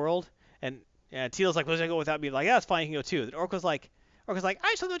to their world, and Teal's like, well, should I go without me? Like, yeah, it's fine, you can go too. And Orko's like,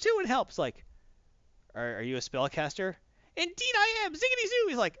 I shall go too and help. It's like, are you a spellcaster? Indeed I am. Ziggity zoo.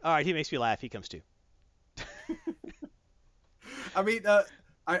 He's like, all right, he makes me laugh. He comes too. I mean,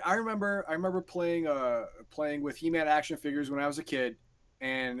 I remember playing with He-Man action figures when I was a kid,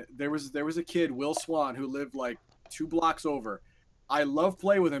 and there was a kid, Will Swan, who lived like 2 blocks over. I loved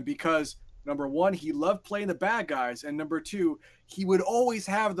playing with him because number one, he loved playing the bad guys, and number two, he would always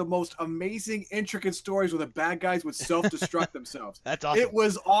have the most amazing, intricate stories where the bad guys would self-destruct themselves. That's awesome. It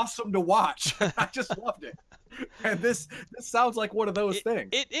was awesome to watch. I just loved it. And this sounds like one of those things.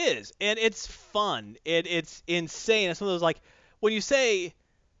 It is, and it's fun. It's insane. It's one of those, like, when you say,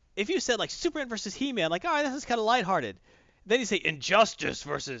 if you said like Superman versus He-Man, like, all right, this is kind of lighthearted. Then you say Injustice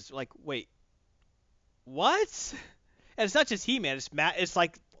versus, like, wait, what? And it's not just He-Man. It's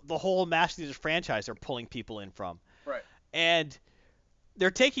like the whole Masters of the franchise they're pulling people in from. Right. And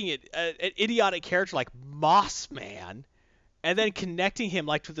they're taking it an idiotic character like Moss Man, and then connecting him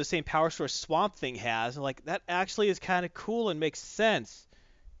like to the same power source Swamp Thing has, and like that actually is kind of cool and makes sense.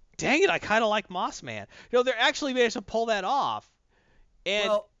 Dang it, I kind of like Moss Man. You know, they're actually managed to pull that off,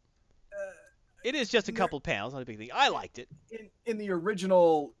 and it is just a couple pounds, not a big thing. I liked it. In the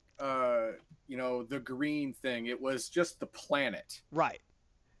original, the green thing, it was just the planet. Right.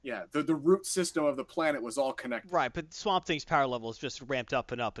 Yeah, the root system of the planet was all connected. Right, but Swamp Thing's power level is just ramped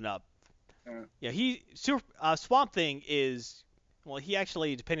up and up and up. Swamp Thing is, well, he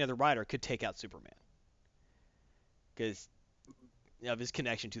actually, depending on the writer, could take out Superman because of his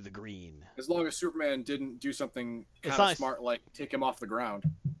connection to the green. As long as Superman didn't do something kind of smart, like take him off the ground.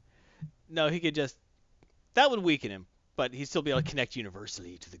 No, he could just, that would weaken him, but he'd still be able to connect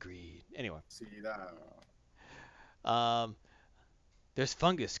universally to the green. Anyway. See that. There's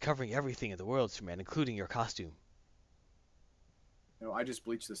fungus covering everything in the world, Superman, including your costume. No, I just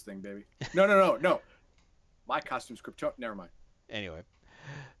bleached this thing, baby. No. My costume's Krypton. Never mind. Anyway,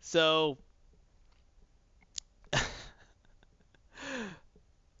 so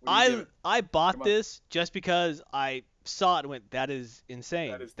I bought this just because I saw it and went, that is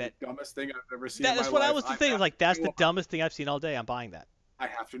insane. That is the dumbest thing I've ever seen. That's what I was thinking. Like, that's the dumbest thing I've seen all day. I'm buying that. I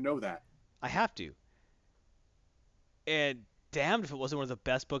have to know that. I have to. And damned if it wasn't one of the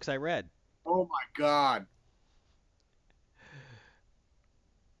best books I read. Oh my God.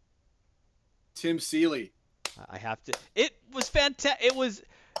 Tim Seeley. I have to. It was fantastic.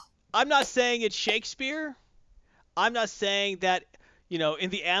 I'm not saying it's Shakespeare. I'm not saying that, in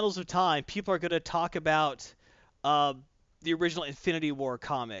the annals of time, people are going to talk about the original Infinity War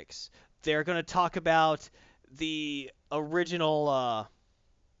comics. They're going to talk about the original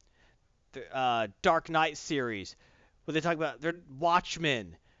Dark Knight series, where they talk about their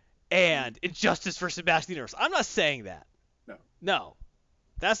Watchmen and Injustice versus Masters of the Universe. I'm not saying that. No.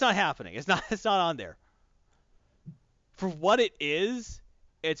 That's not happening. It's not on there. For what it is,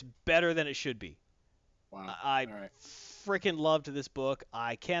 it's better than it should be. Wow. I freaking loved this book.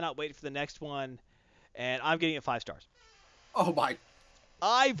 I cannot wait for the next one, and I'm getting it 5 stars. Oh my.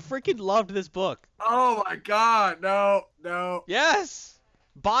 I freaking loved this book. Oh my God. No. Yes.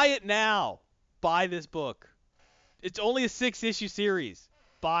 Buy it now. Buy this book. It's only a 6-issue series.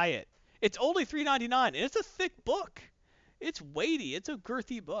 Buy it. It's only $3.99, and it's a thick book. It's weighty. It's a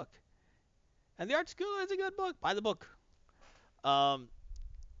girthy book. And the art's good. It's a good book. Buy the book.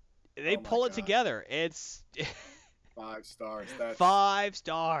 They pull it together. It's 5 stars. 5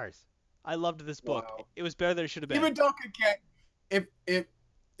 stars. I loved this book. Wow. It was better than it should have been. Even Duncan can't.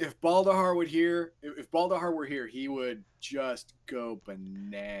 If Baldahar were here, he would just go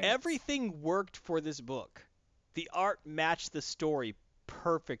bananas. Everything worked for this book. The art matched the story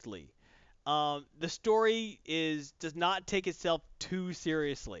perfectly. The story does not take itself too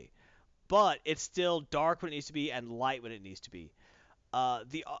seriously, but it's still dark when it needs to be and light when it needs to be.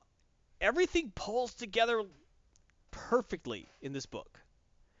 The Everything pulls together perfectly in this book.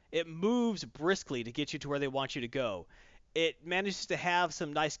 It moves briskly to get you to where they want you to go. It manages to have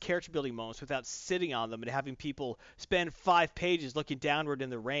some nice character building moments without sitting on them and having people spend 5 pages looking downward in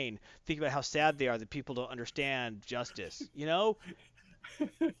the rain, thinking about how sad they are that people don't understand justice. You know?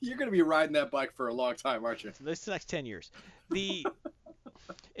 You're going to be riding that bike for a long time, aren't you? This next 10 years.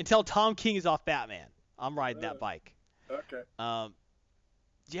 Until Tom King is off Batman, I'm riding that bike. Okay.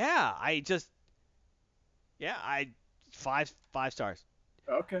 Yeah, five stars.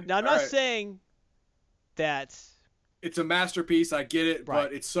 Okay. Now I'm not saying that it's a masterpiece. I get it, right.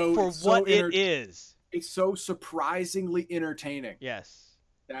 But it's so for it's what so it is. It's so surprisingly entertaining. Yes.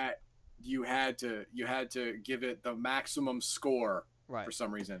 That you had to give it the maximum score. Right. For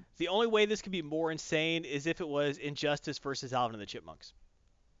some reason. The only way this could be more insane is if it was Injustice versus Alvin and the Chipmunks,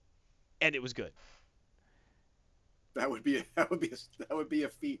 and it was good. That would be a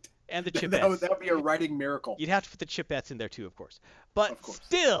feat. And the Chipettes. that would be a writing miracle. You'd have to put the Chipettes in there too, of course. But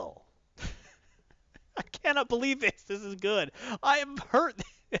still, I cannot believe this. This is good. I am hurt.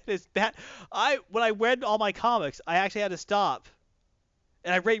 It is bad. When I read all my comics, I actually had to stop,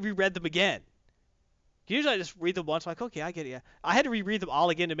 and I reread them again. Usually I just read them once, I'm like, okay, I get it. Yeah. I had to reread them all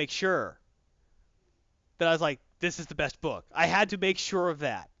again to make sure that I was like, this is the best book. I had to make sure of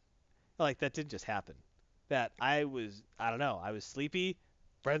that. Like, that didn't just happen. That I don't know, I was sleepy.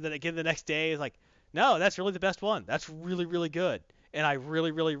 Read it again the next day. It's like, no, that's really the best one. That's really, really good. And I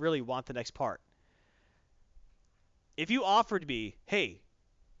really, really, really want the next part. If you offered me, hey,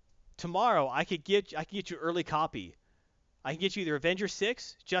 tomorrow I could get you an early copy. I can get you either Avengers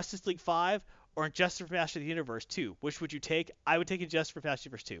 6, Justice League 5, or Injustice for Master of the Universe 2. Which would you take? I would take Injustice for Master of the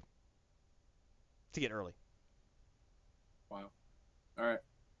Universe 2. To get early. Wow. All right.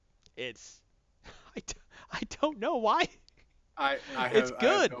 I don't know why. It's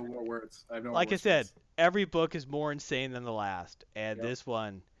good. I have no more words. Like I said, every book is more insane than the last. And this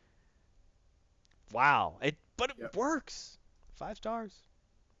one, wow. But it works. 5 stars.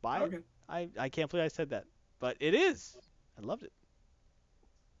 Bye. Okay. I can't believe I said that. But it is. I loved it.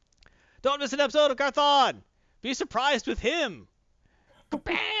 Don't miss an episode of Garthon. Be surprised with him.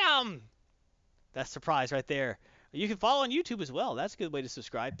 Bam! That's surprise right there. You can follow on YouTube as well. That's a good way to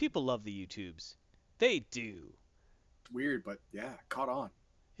subscribe. People love the YouTubes. They do. It's weird, but yeah, caught on.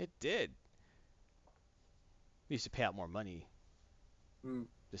 It did. We used to pay out more money.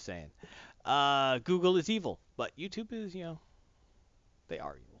 Just saying. Google is evil, but YouTube is, they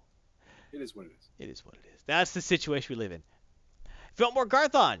are evil. It is what it is. It is what it is. That's the situation we live in. If you want more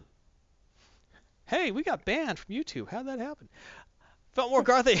Garthon, hey, we got banned from YouTube. How'd that happen? If you want more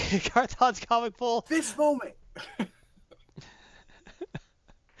Garthon's comic pull. This moment.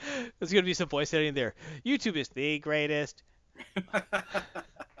 There's going to be some voice editing there. YouTube is the greatest.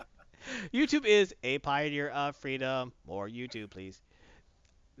 YouTube is a pioneer of freedom. More YouTube, please.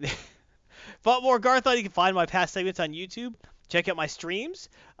 For more Garthon, you can find my past segments on YouTube. Check out my streams.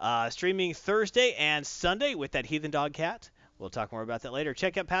 Streaming Thursday and Sunday with that Heathen Dog Cat. We'll talk more about that later.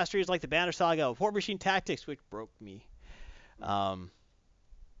 Check out past streams like the Banner Saga, War Machine Tactics, which broke me.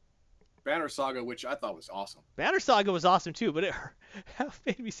 Banner Saga, which I thought was awesome. Banner Saga was awesome too, but it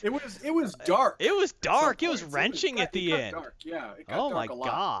made me. It was dark. It was dark. It was wrenching at the end. Dark. Yeah. It got oh dark my a lot,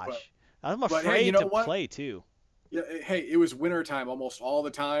 gosh! I'm afraid to play too. Yeah. Hey, it was wintertime almost all the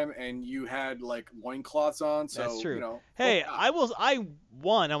time, and you had like loincloths on. So that's true. Hey, I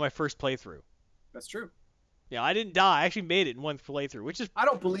won on my first playthrough. That's true. Yeah, I didn't die. I actually made it in one playthrough, which is. I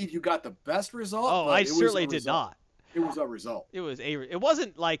don't believe you got the best result. Oh, I certainly did not. It was a result. It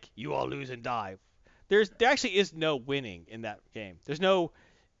wasn't like you all lose and die. There actually is no winning in that game. There's no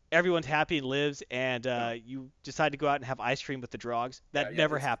everyone's happy and lives, and you decide to go out and have ice cream with the drogs. That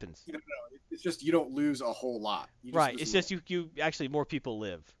never happens. No, it's just you don't lose a whole lot. Right. It's just you actually more people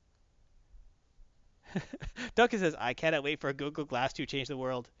live. Duncan says, "I cannot wait for Google Glass to change the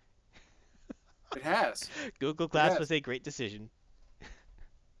world." It has. Google Glass was a great decision.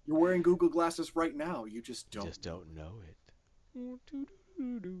 You're wearing Google glasses right now. You just don't. Know it.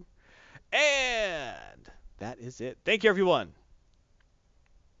 And that is it. Thank you, everyone.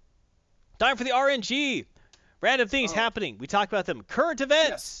 Time for the RNG. Random things happening. We talk about them. Current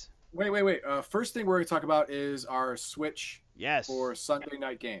events. Yes. Wait. First thing we're going to talk about is our Switch for Sunday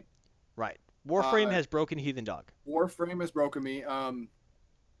night game. Right. Warframe has broken Heathen Dog. Warframe has broken me.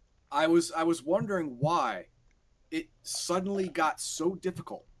 I was wondering why it suddenly got so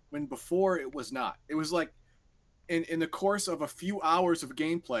difficult when before it was not. It was like in the course of a few hours of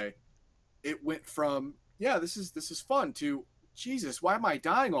gameplay, it went from, yeah, this is fun, to, Jesus, why am I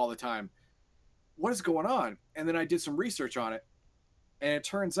dying all the time? What is going on? And then I did some research on it, and it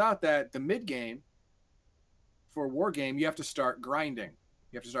turns out that the mid game for a war game, you have to start grinding.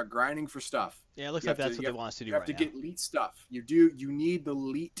 You have to start grinding for stuff. Yeah, it looks like that's what they want us to do right now. You have to get elite stuff. You need the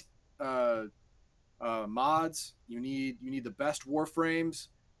elite mods. You need the best warframes.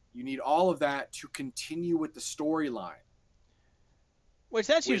 You need all of that to continue with the storyline. Which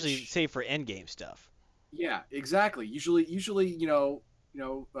usually safe for end game stuff. Yeah, exactly. Usually, speccing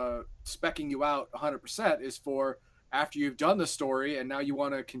you out 100% is for after you've done the story and now you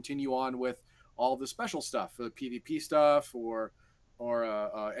want to continue on with all the special stuff, for the PvP stuff or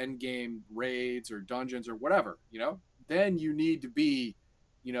end game raids or dungeons or whatever. Then you need to be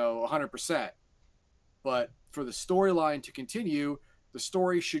 100%. But for the storyline to continue, the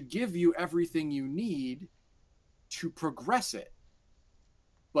story should give you everything you need to progress it.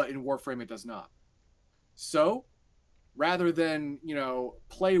 But in Warframe, it does not. So, rather than,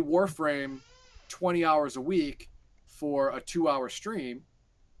 play Warframe 20 hours a week for a 2-hour stream,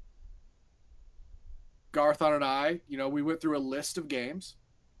 Garthon and I, we went through a list of games.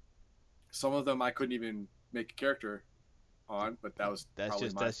 Some of them I couldn't even make a character on, but that's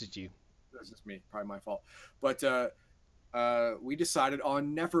just you. That's just me, probably my fault. But we decided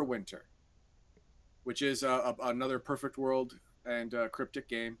on Neverwinter, which is another perfect world and cryptic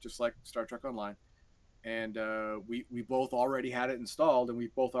game, just like Star Trek Online. And we both already had it installed, and we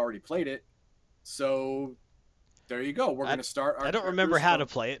both already played it. So there you go. We're going to start our I don't remember how to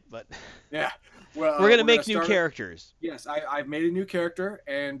play it, but yeah. Well, we're going to make new characters. Yes, I've made a new character,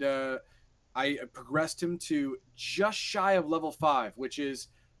 and I progressed him to just shy of level 5, which is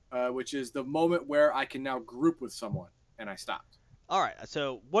the moment where I can now group with someone, and I stopped. All right.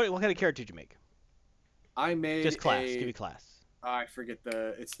 So what kind of character did you make? I made just class. Give me class. I forget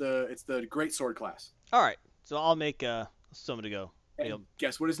it's the Great Sword class. All right. So I'll make someone to go. And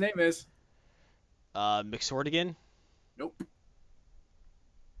guess what his name is? McSwordigan? Nope.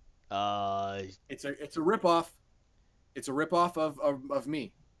 It's a ripoff. It's a ripoff of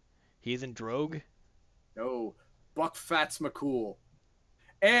me. Heathen Drogue? No. Buck Fats McCool.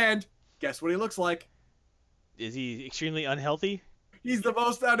 And guess what he looks like? Is he extremely unhealthy? He's the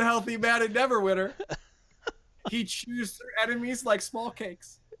most unhealthy man in Neverwinter. He chews through enemies like small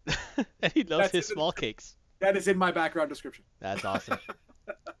cakes. And he loves his small cakes. That is in my background description. That's awesome.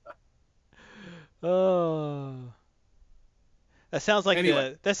 Oh. That sounds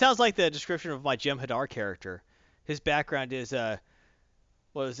like the description of my Jem'Hadar character. His background is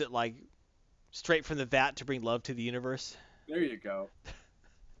what is it, like straight from the vat to bring love to the universe? There you go.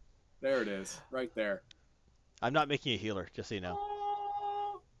 There it is, right there. I'm not making a healer, just so you know.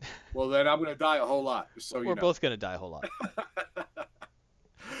 Well, then I'm gonna die a whole lot. Just so We're both gonna die a whole lot.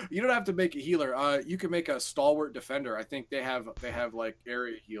 You don't have to make a healer. You can make a stalwart defender. I think they have like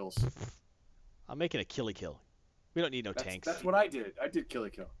area heals. I'm making a killy kill. We don't need no tanks. That's what I did. I did killy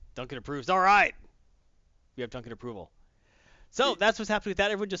kill. Duncan approves. All right. We have Duncan approval. So that's what's happening with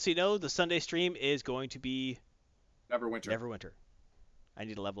that. Everyone, just so you know, the Sunday stream is going to be Neverwinter. I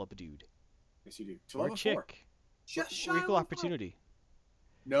need to level up a dude. Yes, you do. To or level a chick. 4. Just We're equal opportunity.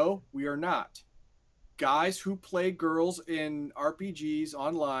 No, we are not. Guys who play girls in RPGs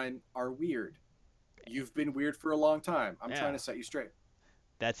online are weird. You've been weird for a long time. I'm trying to set you straight.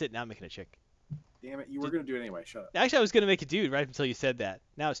 That's it. Now I'm making a chick. Damn it. You were going to do it anyway. Shut up. Actually, I was going to make a dude right until you said that.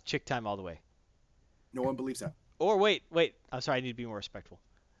 Now it's chick time all the way. No one believes that. Or wait. I'm sorry. I need to be more respectful.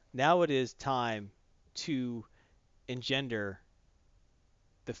 Now it is time to engender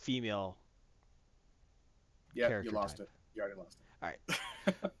the female character. You lost it. You already lost it. All right.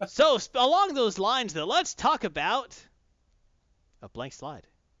 So along those lines, though, let's talk about a blank slide.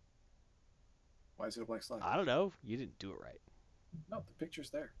 Why is it a blank slide? I don't know. You didn't do it right. No, the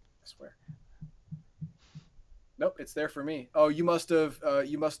picture's there. I swear. Nope, it's there for me. Oh, you must have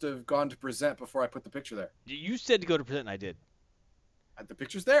gone to present before I put the picture there. You said to go to present, and I did. The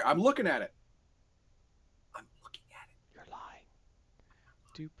picture's there. I'm looking at it. You're lying.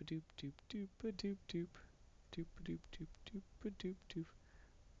 Doop a doop doop doop a doop doop. Doop a doop doop doop a doop doop.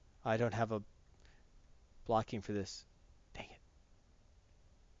 I don't have a blocking for this. Dang it.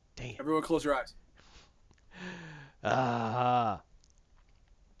 Everyone close your eyes.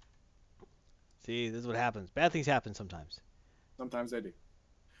 See, this is what happens. Bad things happen sometimes. Sometimes they do.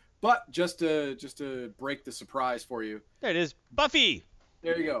 But just to break the surprise for you. There it is. Buffy!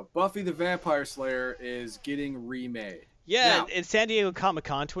 There you go. Buffy the Vampire Slayer is getting remade. Yeah, now, in San Diego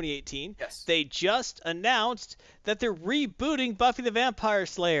Comic-Con 2018, yes, they just announced that they're rebooting Buffy the Vampire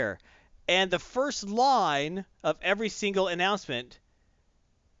Slayer. And the first line of every single announcement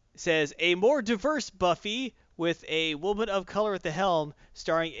says a more diverse Buffy with a woman of color at the helm,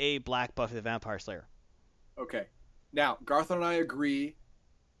 starring a black Buffy the Vampire Slayer. Okay. Now, Garth and I agree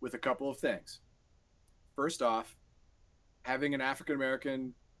with a couple of things. First off, having an African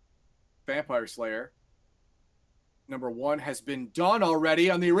American vampire slayer, number one, has been done already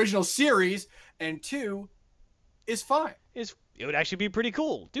on the original series, and two, is fine. It would actually be pretty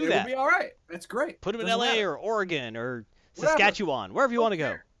cool. Do it that. It would be all right. That's great. Put him in LA or Oregon or Saskatchewan, wherever you want to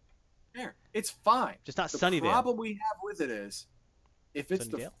go. There. It's fine. Just not the Sunnyvale. The problem we have with it is, if it's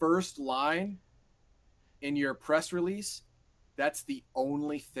the first line in your press release, that's the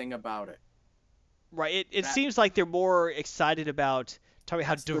only thing about it. Right. It seems like they're more excited about talking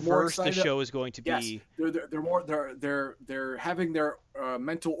about how diverse the show is going to be. Yes, they're having their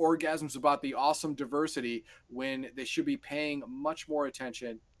mental orgasms about the awesome diversity when they should be paying much more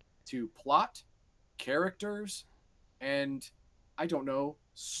attention to plot, characters, and I don't know,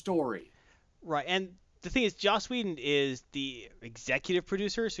 story. Right. And the thing is, Joss Whedon is the executive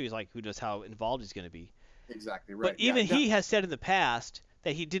producer, so he's like, who knows how involved he's going to be. Exactly right. But even he has said in the past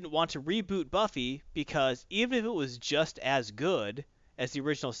that he didn't want to reboot Buffy because even if it was just as good as the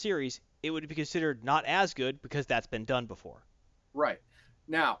original series, it would be considered not as good because that's been done before. Right.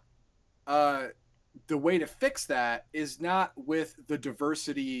 Now, the way to fix that is not with the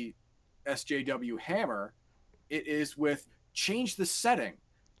diversity SJW hammer. It is with change the setting,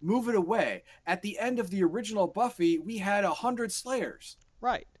 move it away. At the end of the original Buffy, we had 100 Slayers.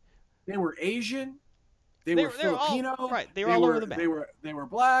 Right. They were Asian. They were Filipino. They were all over the map. They were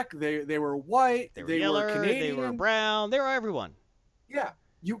black. They were white. They were yellow, Canadian. They were brown. They were everyone. Yeah.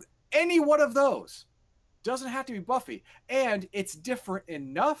 Any one of those doesn't have to be Buffy, and it's different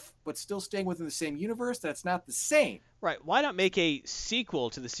enough, but still staying within the same universe. That's not the same. Right. Why not make a sequel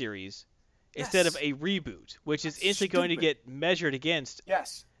to the series instead of a reboot, which is instantly going to get measured against?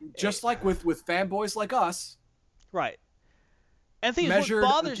 Yes. Just like with fanboys like us. Right. And the thing is, what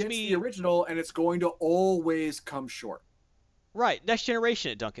bothers me, the original, and it's going to always come short. Right. Next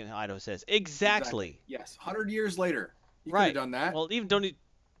Generation, Duncan Idaho says. Exactly. Yes. 100 years later. You could have done that. Well, you don't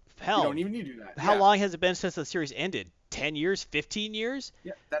even need to do that. How long has it been since the series ended? 10 years? 15 years?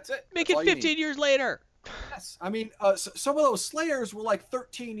 Yeah, that's it. Make it 15 years later. Yes. I mean, some of those Slayers were like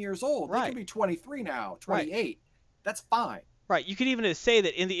 13 years old. Right. They can be 23 now, 28. Right. That's fine. Right. You could even say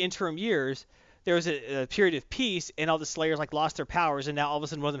that in the interim years, there was a period of peace, and all the Slayers lost their powers, and now all of a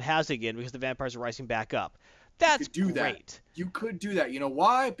sudden one of them has it again because the vampires are rising back up. That's great. That. You could do that. You know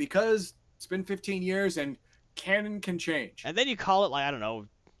why? Because it's been 15 years, and canon can change. And then you call it, I don't know,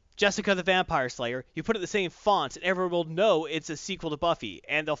 Jessica the Vampire Slayer. You put it in the same fonts, and everyone will know it's a sequel to Buffy,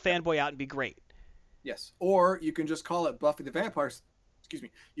 and they'll fanboy out and be great. Yes. Or you can just call it Buffy the Vampire. Excuse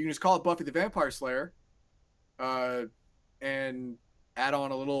me. You can just call it Buffy the Vampire Slayer, and add on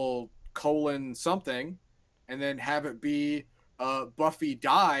a little colon something, and then have it be Buffy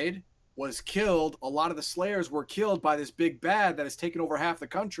died, was killed. A lot of the Slayers were killed by this big bad that has taken over half the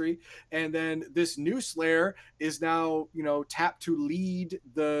country, and then this new Slayer is now, tapped to lead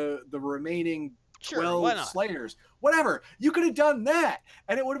the remaining 12 Slayers. Whatever. You could have done that,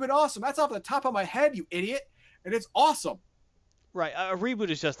 and it would have been awesome. That's off the top of my head, you idiot, and it's awesome. Right, a reboot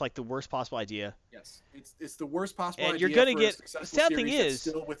is just the worst possible idea. Yes, it's the worst possible idea. And you're gonna get. The sad thing is,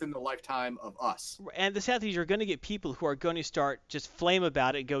 still within the lifetime of us. And the sad thing is, you're gonna get people who are going to start just flame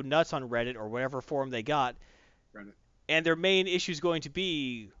about it, and go nuts on Reddit or whatever forum they got. Reddit. And their main issue is going to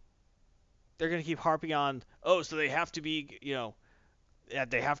be, they're gonna keep harping on, so they have to be,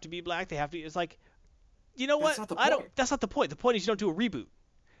 they have to be black. They have to. It's like, you know what? That's not the point. The point is you don't do a reboot.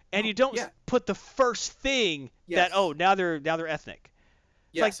 And you don't put the first thing that now they're ethnic.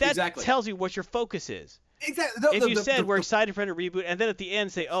 Yes, that tells you what your focus is. Exactly. If you said we're excited for a reboot, and then at the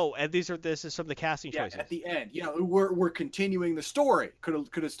end say, and this is some of the casting choices. At the end, we're continuing the story. Could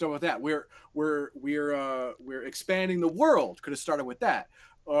have started with that. We're expanding the world. Could have started with that.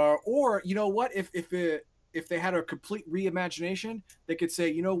 Or you know what? If they had a complete reimagination, they could say,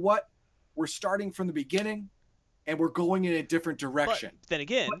 you know what? We're starting from the beginning. And we're going in a different direction. But then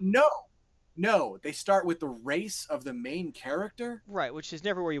again, no, they start with the race of the main character. Right, which is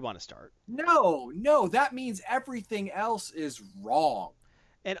never where you want to start. No, that means everything else is wrong.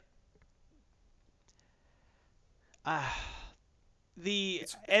 And the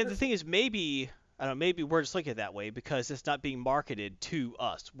thing is, maybe we're just looking at it that way because it's not being marketed to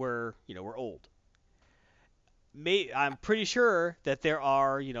us. We're old. I'm pretty sure that there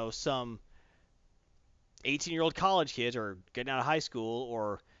are some 18-year-old college kids or getting out of high school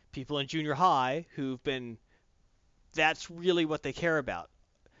or people in junior high who've been, that's really what they care about.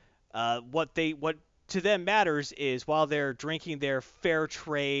 What to them matters is while they're drinking their fair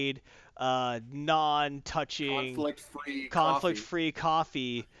trade, non-touching, conflict-free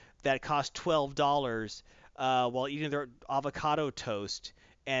coffee that costs $12, while eating their avocado toast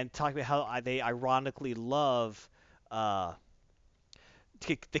and talking about how they ironically love the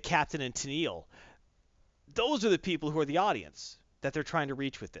captain and Tennille. Those are the people who are the audience that they're trying to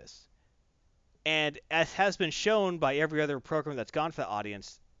reach with this. And as has been shown by every other program that's gone for the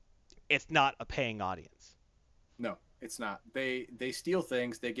audience, it's not a paying audience. No, it's not. They steal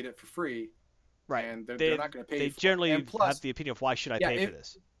things, they get it for free, right? And they're not going to pay. They generally have the opinion of why should I pay for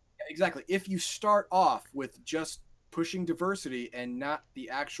this? Exactly. If you start off with just pushing diversity and not the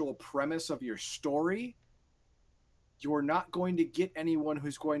actual premise of your story, you're not going to get anyone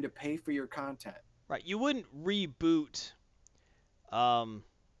who's going to pay for your content. Right. You wouldn't reboot the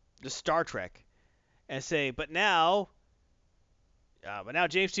Star Trek and say, but now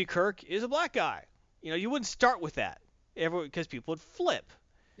James T. Kirk is a black guy. You wouldn't start with that, because people would flip.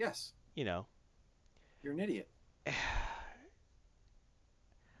 Yes. You're an idiot.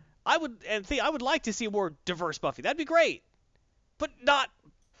 I would like to see a more diverse Buffy. That'd be great, but not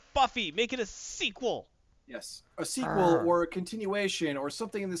Buffy. Make it a sequel. Yes, a sequel or a continuation or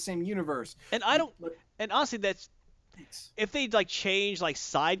something in the same universe. And and honestly, if they change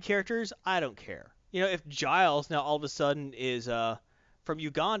side characters, I don't care. If Giles now all of a sudden is from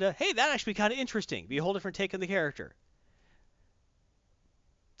Uganda, hey, that actually be kind of interesting. Be a whole different take on the character.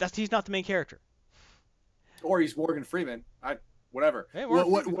 He's not the main character. Or he's Morgan Freeman. Whatever. Hey,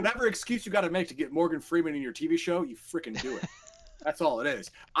 whatever excuse you got to make to get Morgan Freeman in your TV show, you freaking do it. That's all it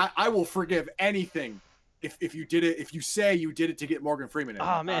is. I will forgive anything if you did it. If you say you did it to get Morgan Freeman in.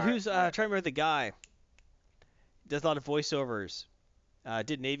 Oh man, who's trying to remember the guy? Does a lot of voiceovers.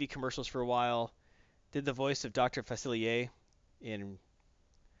 Did Navy commercials for a while. Did the voice of Dr. Facilier in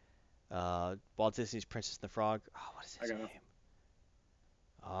Walt Disney's Princess and the Frog. Oh, what is his name?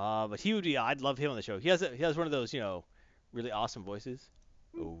 But he would be. I'd love him on the show. He has one of those really awesome voices.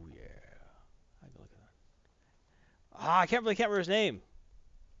 Oh yeah. I can look at that. I can't remember his name.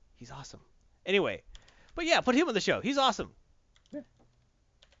 He's awesome. Anyway, but yeah, put him on the show. He's awesome. Yeah.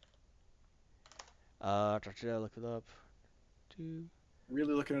 Look it up.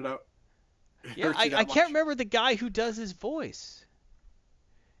 Really looking it up. Yeah, I can't remember the guy who does his voice.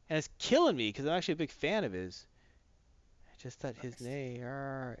 And it's killing me because I'm actually a big fan of his. Just that his name.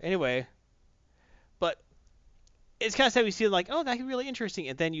 Anyway. But it's kind of sad we see that could be really interesting.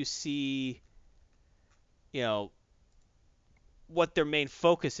 And then you see, what their main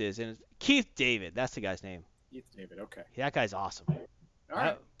focus is. And Keith David. That's the guy's name. Keith David, okay. That guy's awesome. All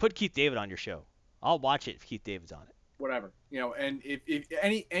right. Put Keith David on your show. I'll watch it if Keith David's on it. Whatever. And if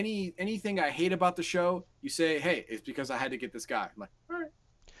anything I hate about the show, you say, hey, it's because I had to get this guy. I'm like, all right.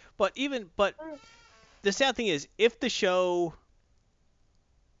 But the sad thing is, if the show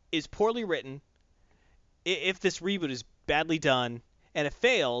is poorly written, if this reboot is badly done and it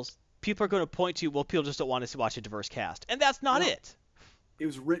fails, people are going to point to, well, people just don't want to watch a diverse cast. And that's not it. It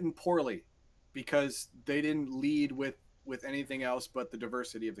was written poorly because they didn't lead with anything else but the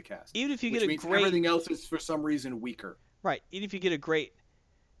diversity of the cast. Even if you get everything else is for some reason weaker. Right. Even if you get a great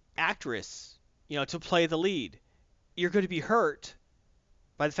actress, to play the lead, you're going to be hurt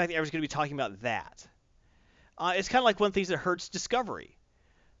by the fact that everyone's going to be talking about that. It's kind of like one of the things that hurts Discovery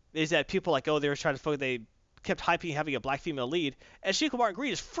is that people they were trying to they kept hyping having a black female lead, and Sheila Martin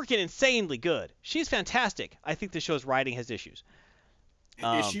Green is freaking insanely good. She's fantastic. I think the show's writing has issues.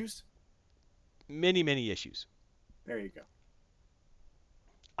 Issues? Many, many issues. There you go.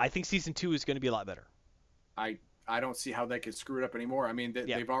 I think season 2 is going to be a lot better. I don't see how they could screw it up anymore. I mean,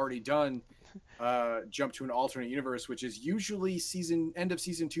 they've already done Jump to an Alternate Universe, which is usually end of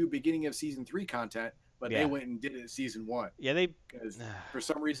season 2, beginning of season 3 content, but they went and did it in season 1. Yeah, because for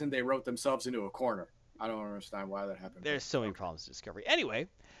some reason they wrote themselves into a corner. I don't understand why that happened. There's so many problems with Discovery. Anyway,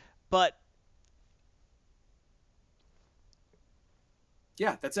 but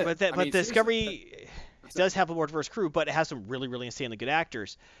yeah, that's it. But Discovery does have a more diverse crew, but it has some really, really insanely good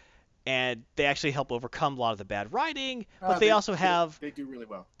actors. And they actually help overcome a lot of the bad writing, but they also have they do really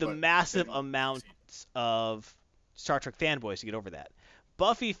well. The massive amounts of Star Trek fanboys to get over that.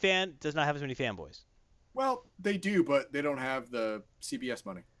 Buffy does not have as many fanboys. Well, they do, but they don't have the CBS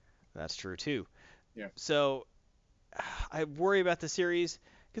money. That's true too. Yeah. So I worry about the series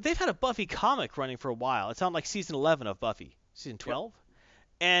because they've had a Buffy comic running for a while. It's on season 11 of Buffy, season 12, yep.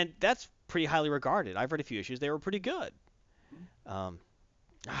 And that's pretty highly regarded. I've read a few issues; they were pretty good.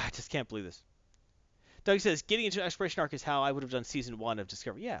 I just can't believe this. Doug says, getting into an exploration arc is how I would have done season 1 of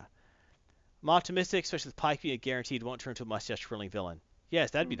Discovery. Yeah. I'm optimistic, especially with Pike being a guaranteed won't turn into a mustache-twirling villain.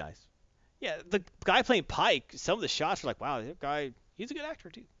 Yes, that'd be nice. Yeah, the guy playing Pike, some of the shots were like, wow, that guy, he's a good actor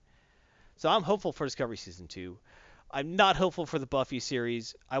too. So I'm hopeful for Discovery Season 2. I'm not hopeful for the Buffy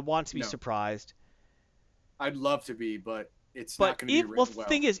series. I want to be No. surprised. I'd love to be, but it's not But going to be written well, well. the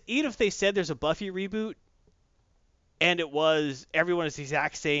thing is, even if they said there's a Buffy reboot, and it was everyone is the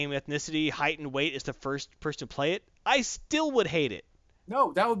exact same ethnicity, height, and weight as the first person to play it, I still would hate it.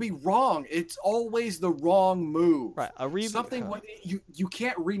 No, that would be wrong. It's always the wrong move. Right, a reboot. Something you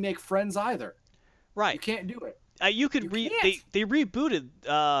can't remake Friends either. Right. You can't do it. You could they rebooted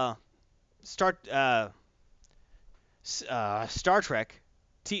Star Trek,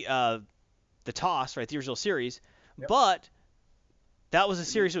 the TOS, right, the original series, Yep. but that was a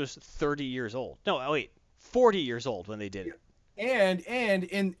series that was 30 years old. No, wait, 40 years old when they did it. And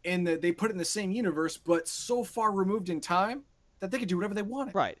they put it in the same universe, but so far removed in time that they could do whatever they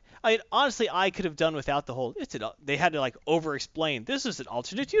wanted. Right. I mean, honestly, I could have done without the whole. They had to like over-explain. This is an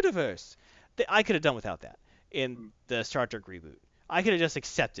alternate universe. I could have done without that in the Star Trek reboot. I could have just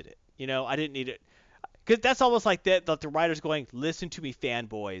accepted it. I didn't need it. Because that's almost like that the writers going, listen to me,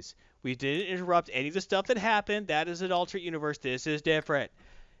 fanboys. We didn't interrupt any of the stuff that happened. That is an alternate universe. This is different.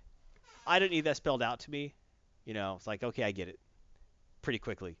 I didn't need that spelled out to me. It's like, okay, I get it pretty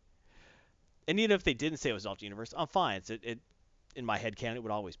quickly. And even if they didn't say it was an alternate universe, I'm fine. It in my head canon, it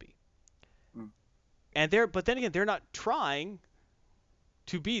would always be. But then again, they're not trying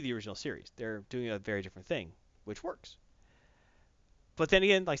to be the original series. They're doing a very different thing, which works. But then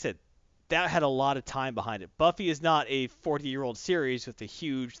again, like I said, that had a lot of time behind it. Buffy is not a 40-year-old series with a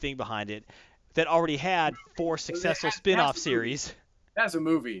huge thing behind it that already had 4 successful spin-off series. That's a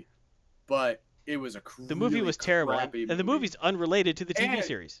movie, but it was the movie was terrible, and the movie's unrelated to the TV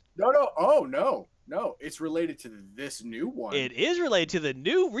series. No, it's related to this new one. It is related to the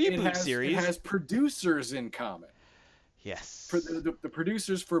new reboot series. It has producers in common. Yes. For the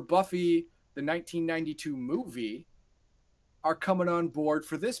producers for Buffy, the 1992 movie, are coming on board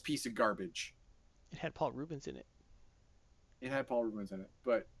for this piece of garbage. It had Paul Rubens in it. It had Paul Rubens in it,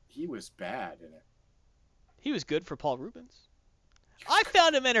 but he was bad in it. He was good for Paul Rubens. I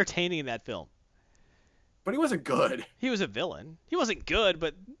found him entertaining in that film. But he wasn't good. He was a villain. He wasn't good,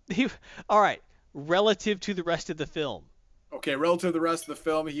 but all right, relative to the rest of the film. Okay, relative to the rest of the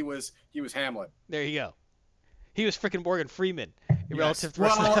film, he was Hamlet. There you go. He was freaking Morgan Freeman. Yes. Relative to the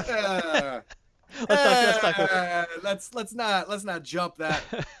rest of the film. Let's not jump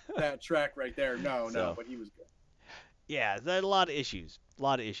that track right there. No, but he was good. Yeah, there are a lot of issues.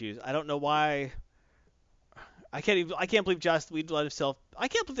 I don't know why. I can't believe Joss Whedon let himself. I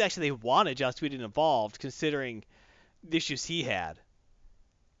can't believe actually they wanted Joss Whedon involved, considering the issues he had.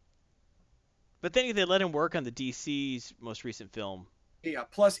 But then they let him work on the DC's most recent film. Yeah.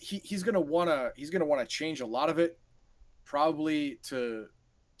 Plus, he's gonna wanna change a lot of it, probably to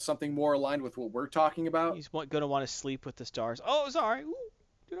something more aligned with what we're talking about. He's gonna want to sleep with the stars. Oh, sorry.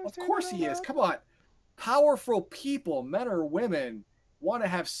 Ooh, of course he is. Come on, powerful people, men or women, want to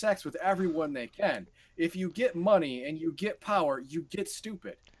have sex with everyone they can. If you get money and you get power, you get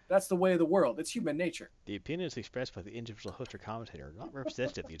stupid. That's the way of the world. It's human nature. The opinions expressed by the individual host or commentator are not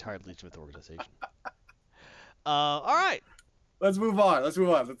representative of the entire Legion of the organization. All right. Let's move on. Let's.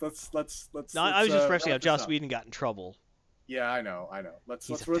 No, I was just referencing how Joss Whedon got in trouble. Yeah, I know.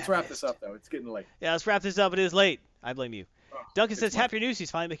 Let's wrap this up though. It's getting late. Yeah, let's wrap this up. It is late. I blame you. Duncan says, happy news. He's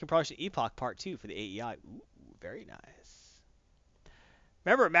finally making progress in Epoch Part 2 for the AEI. Ooh, very nice.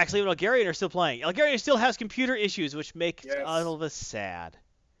 Remember, Max Leo and Elgarian are still playing. Elgarian still has computer issues, which make all of us sad.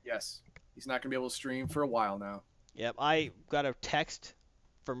 Yes. He's not going to be able to stream for a while now. Yep. I got a text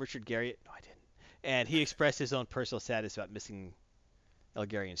from Richard Garriott. No, I didn't. And he expressed his own personal sadness about missing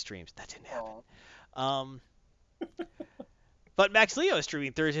Elgarian streams. That didn't happen. But Max Leo is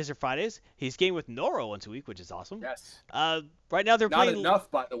streaming Thursdays or Fridays. He's gaming with Noro once a week, which is awesome. Yes. Right now they're playing... Not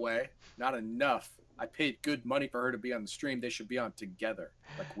enough, by the way. Not enough. I paid good money for her to be on the stream. They should be on together,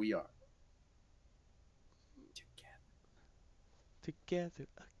 like we are. Together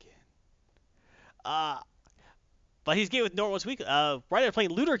again. But he's gaming with Noro once a week. Right now they're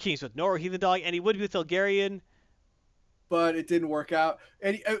playing Looter Kings with Noro, Heathen Dog, and he would be with Elgarian. But it didn't work out.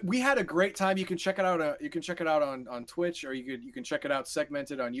 And we had a great time. You can check it out. You can check it out on Twitch, or you can check it out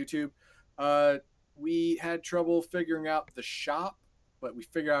segmented on YouTube. We had trouble figuring out the shop, but we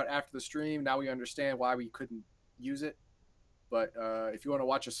figured out after the stream. Now we understand why we couldn't use it. But if you want to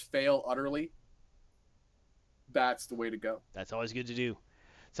watch us fail utterly, that's the way to go. That's always good to do.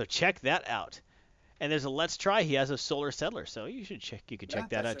 So check that out. And there's a Let's Try. He has a Solar Settler, so you should check. You can check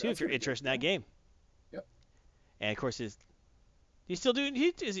that out too if you're interested in that game. And of course, he's still doing.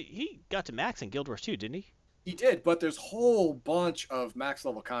 He got to max in Guild Wars 2, didn't he? He did, but there's a whole bunch of max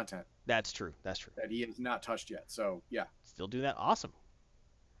level content. That's true. That's true. That he has not touched yet. So yeah. Still doing that. Awesome.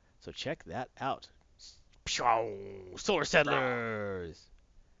 So check that out. Solar Settlers.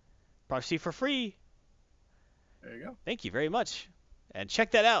 Prophecy for free. There you go. Thank you very much. And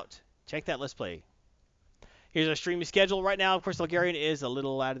check that out. Check that Let's Play. Here's our streaming schedule. Right now, of course, Bulgarian is a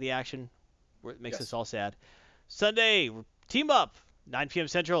little out of the action. It makes us all sad. Sunday, Team Up, 9 p.m.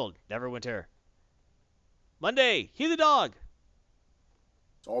 Central, Neverwinter. Monday, Hear the Dog.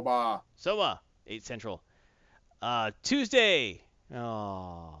 Soma, 8 Central. Tuesday.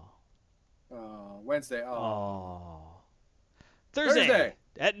 Wednesday. Thursday.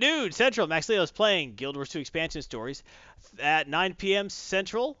 At noon Central, Max Leo's playing Guild Wars 2 expansion stories. At 9 p.m.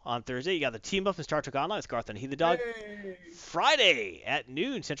 Central on Thursday, you got the Team Up in Star Trek Online with Garth and He the Dog. Hey. Friday at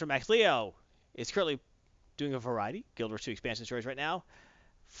noon Central, Max Leo is currently doing a variety Guild Wars 2 expansion stories right now.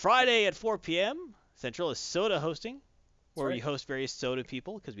 Friday at 4 p.m. Central is Soda hosting, where we host various Soda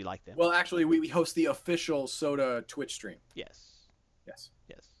people because we like them. Well, actually, we host the official Soda Twitch stream. Yes. Yes.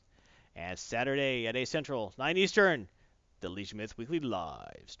 And Saturday at 8 Central, 9 Eastern, the Legion Myth Weekly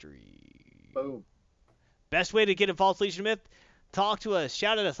Live Stream. Boom. Best way to get involved with Legion Myth, talk to us,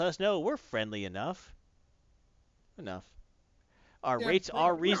 shout at us, let us know. We're friendly enough. Our rates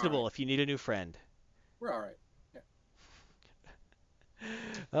are reasonable if you need a new friend. We're all right.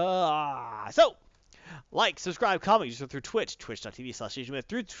 Yeah. So, like, subscribe, comment, use it through Twitch, twitch.tv/LegionMyth.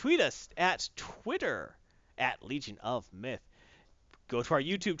 Through tweet us at Twitter, at Legion of Myth. Go to our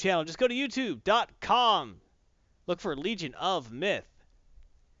YouTube channel. Just go to youtube.com. Look for Legion of Myth.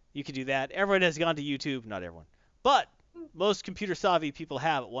 You can do that. Everyone has gone to YouTube. Not everyone. But most computer savvy people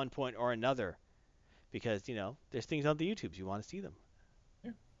have at one point or another. Because, there's things on the YouTubes. You want to see them.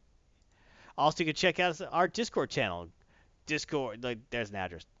 Yeah. Also, you can check out our Discord channel. Discord, there's an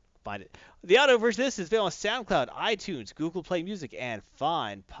address. Find it. The audio version of this is available on SoundCloud, iTunes, Google Play Music, and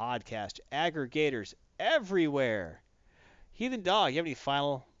fine podcast aggregators everywhere. Heathen Dog, you have any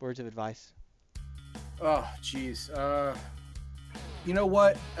final words of advice? Oh, jeez. You know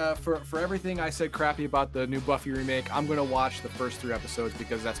what? For everything I said crappy about the new Buffy remake, I'm gonna watch the first 3 episodes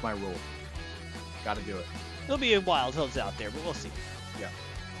because that's my rule. Gotta do it. It'll be a while till it's out there, but we'll see. Yeah.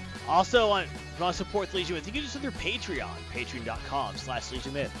 Also, if you want to support the Legion Myth, you can do so through Patreon,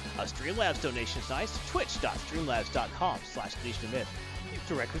 patreon.com/LegionMyth. Streamlabs donations nice, twitch.streamlabs.com/LegionMyth.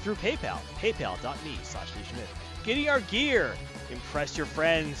 Directly through PayPal, paypal.me/LegionMyth. Getting our gear. Impress your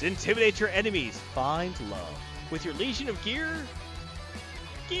friends, intimidate your enemies, find love with your Legion of Gear.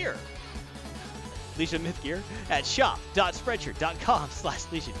 Legion of Myth gear at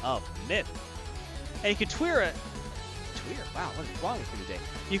shop.spreadshirt.com/Legion of Myth. And you can Twitter. Wow, what is wrong with me today?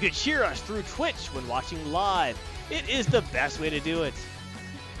 You can cheer us through Twitch when watching live. It is the best way to do it.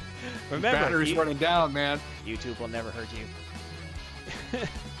 Remember, battery's running down, man. YouTube will never hurt you.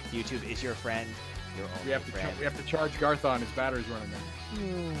 YouTube is your friend. Your only friend. We have to charge Garth on. His battery's running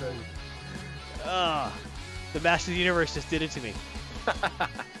down. The Master of the Universe just did it to me.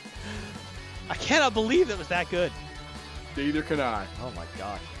 I cannot believe that was that good. Neither can I. Oh my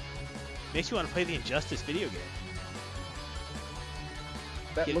gosh. Makes you want to play the Injustice video game.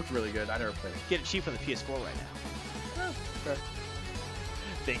 That looked really good. I never played it. Get it cheap on the PS4 right now. Oh, okay.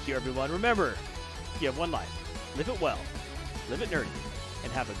 Thank you, everyone. Remember, you have one life. Live it well, live it nerdy,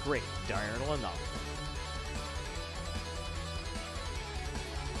 and have a great diurnal anomaly.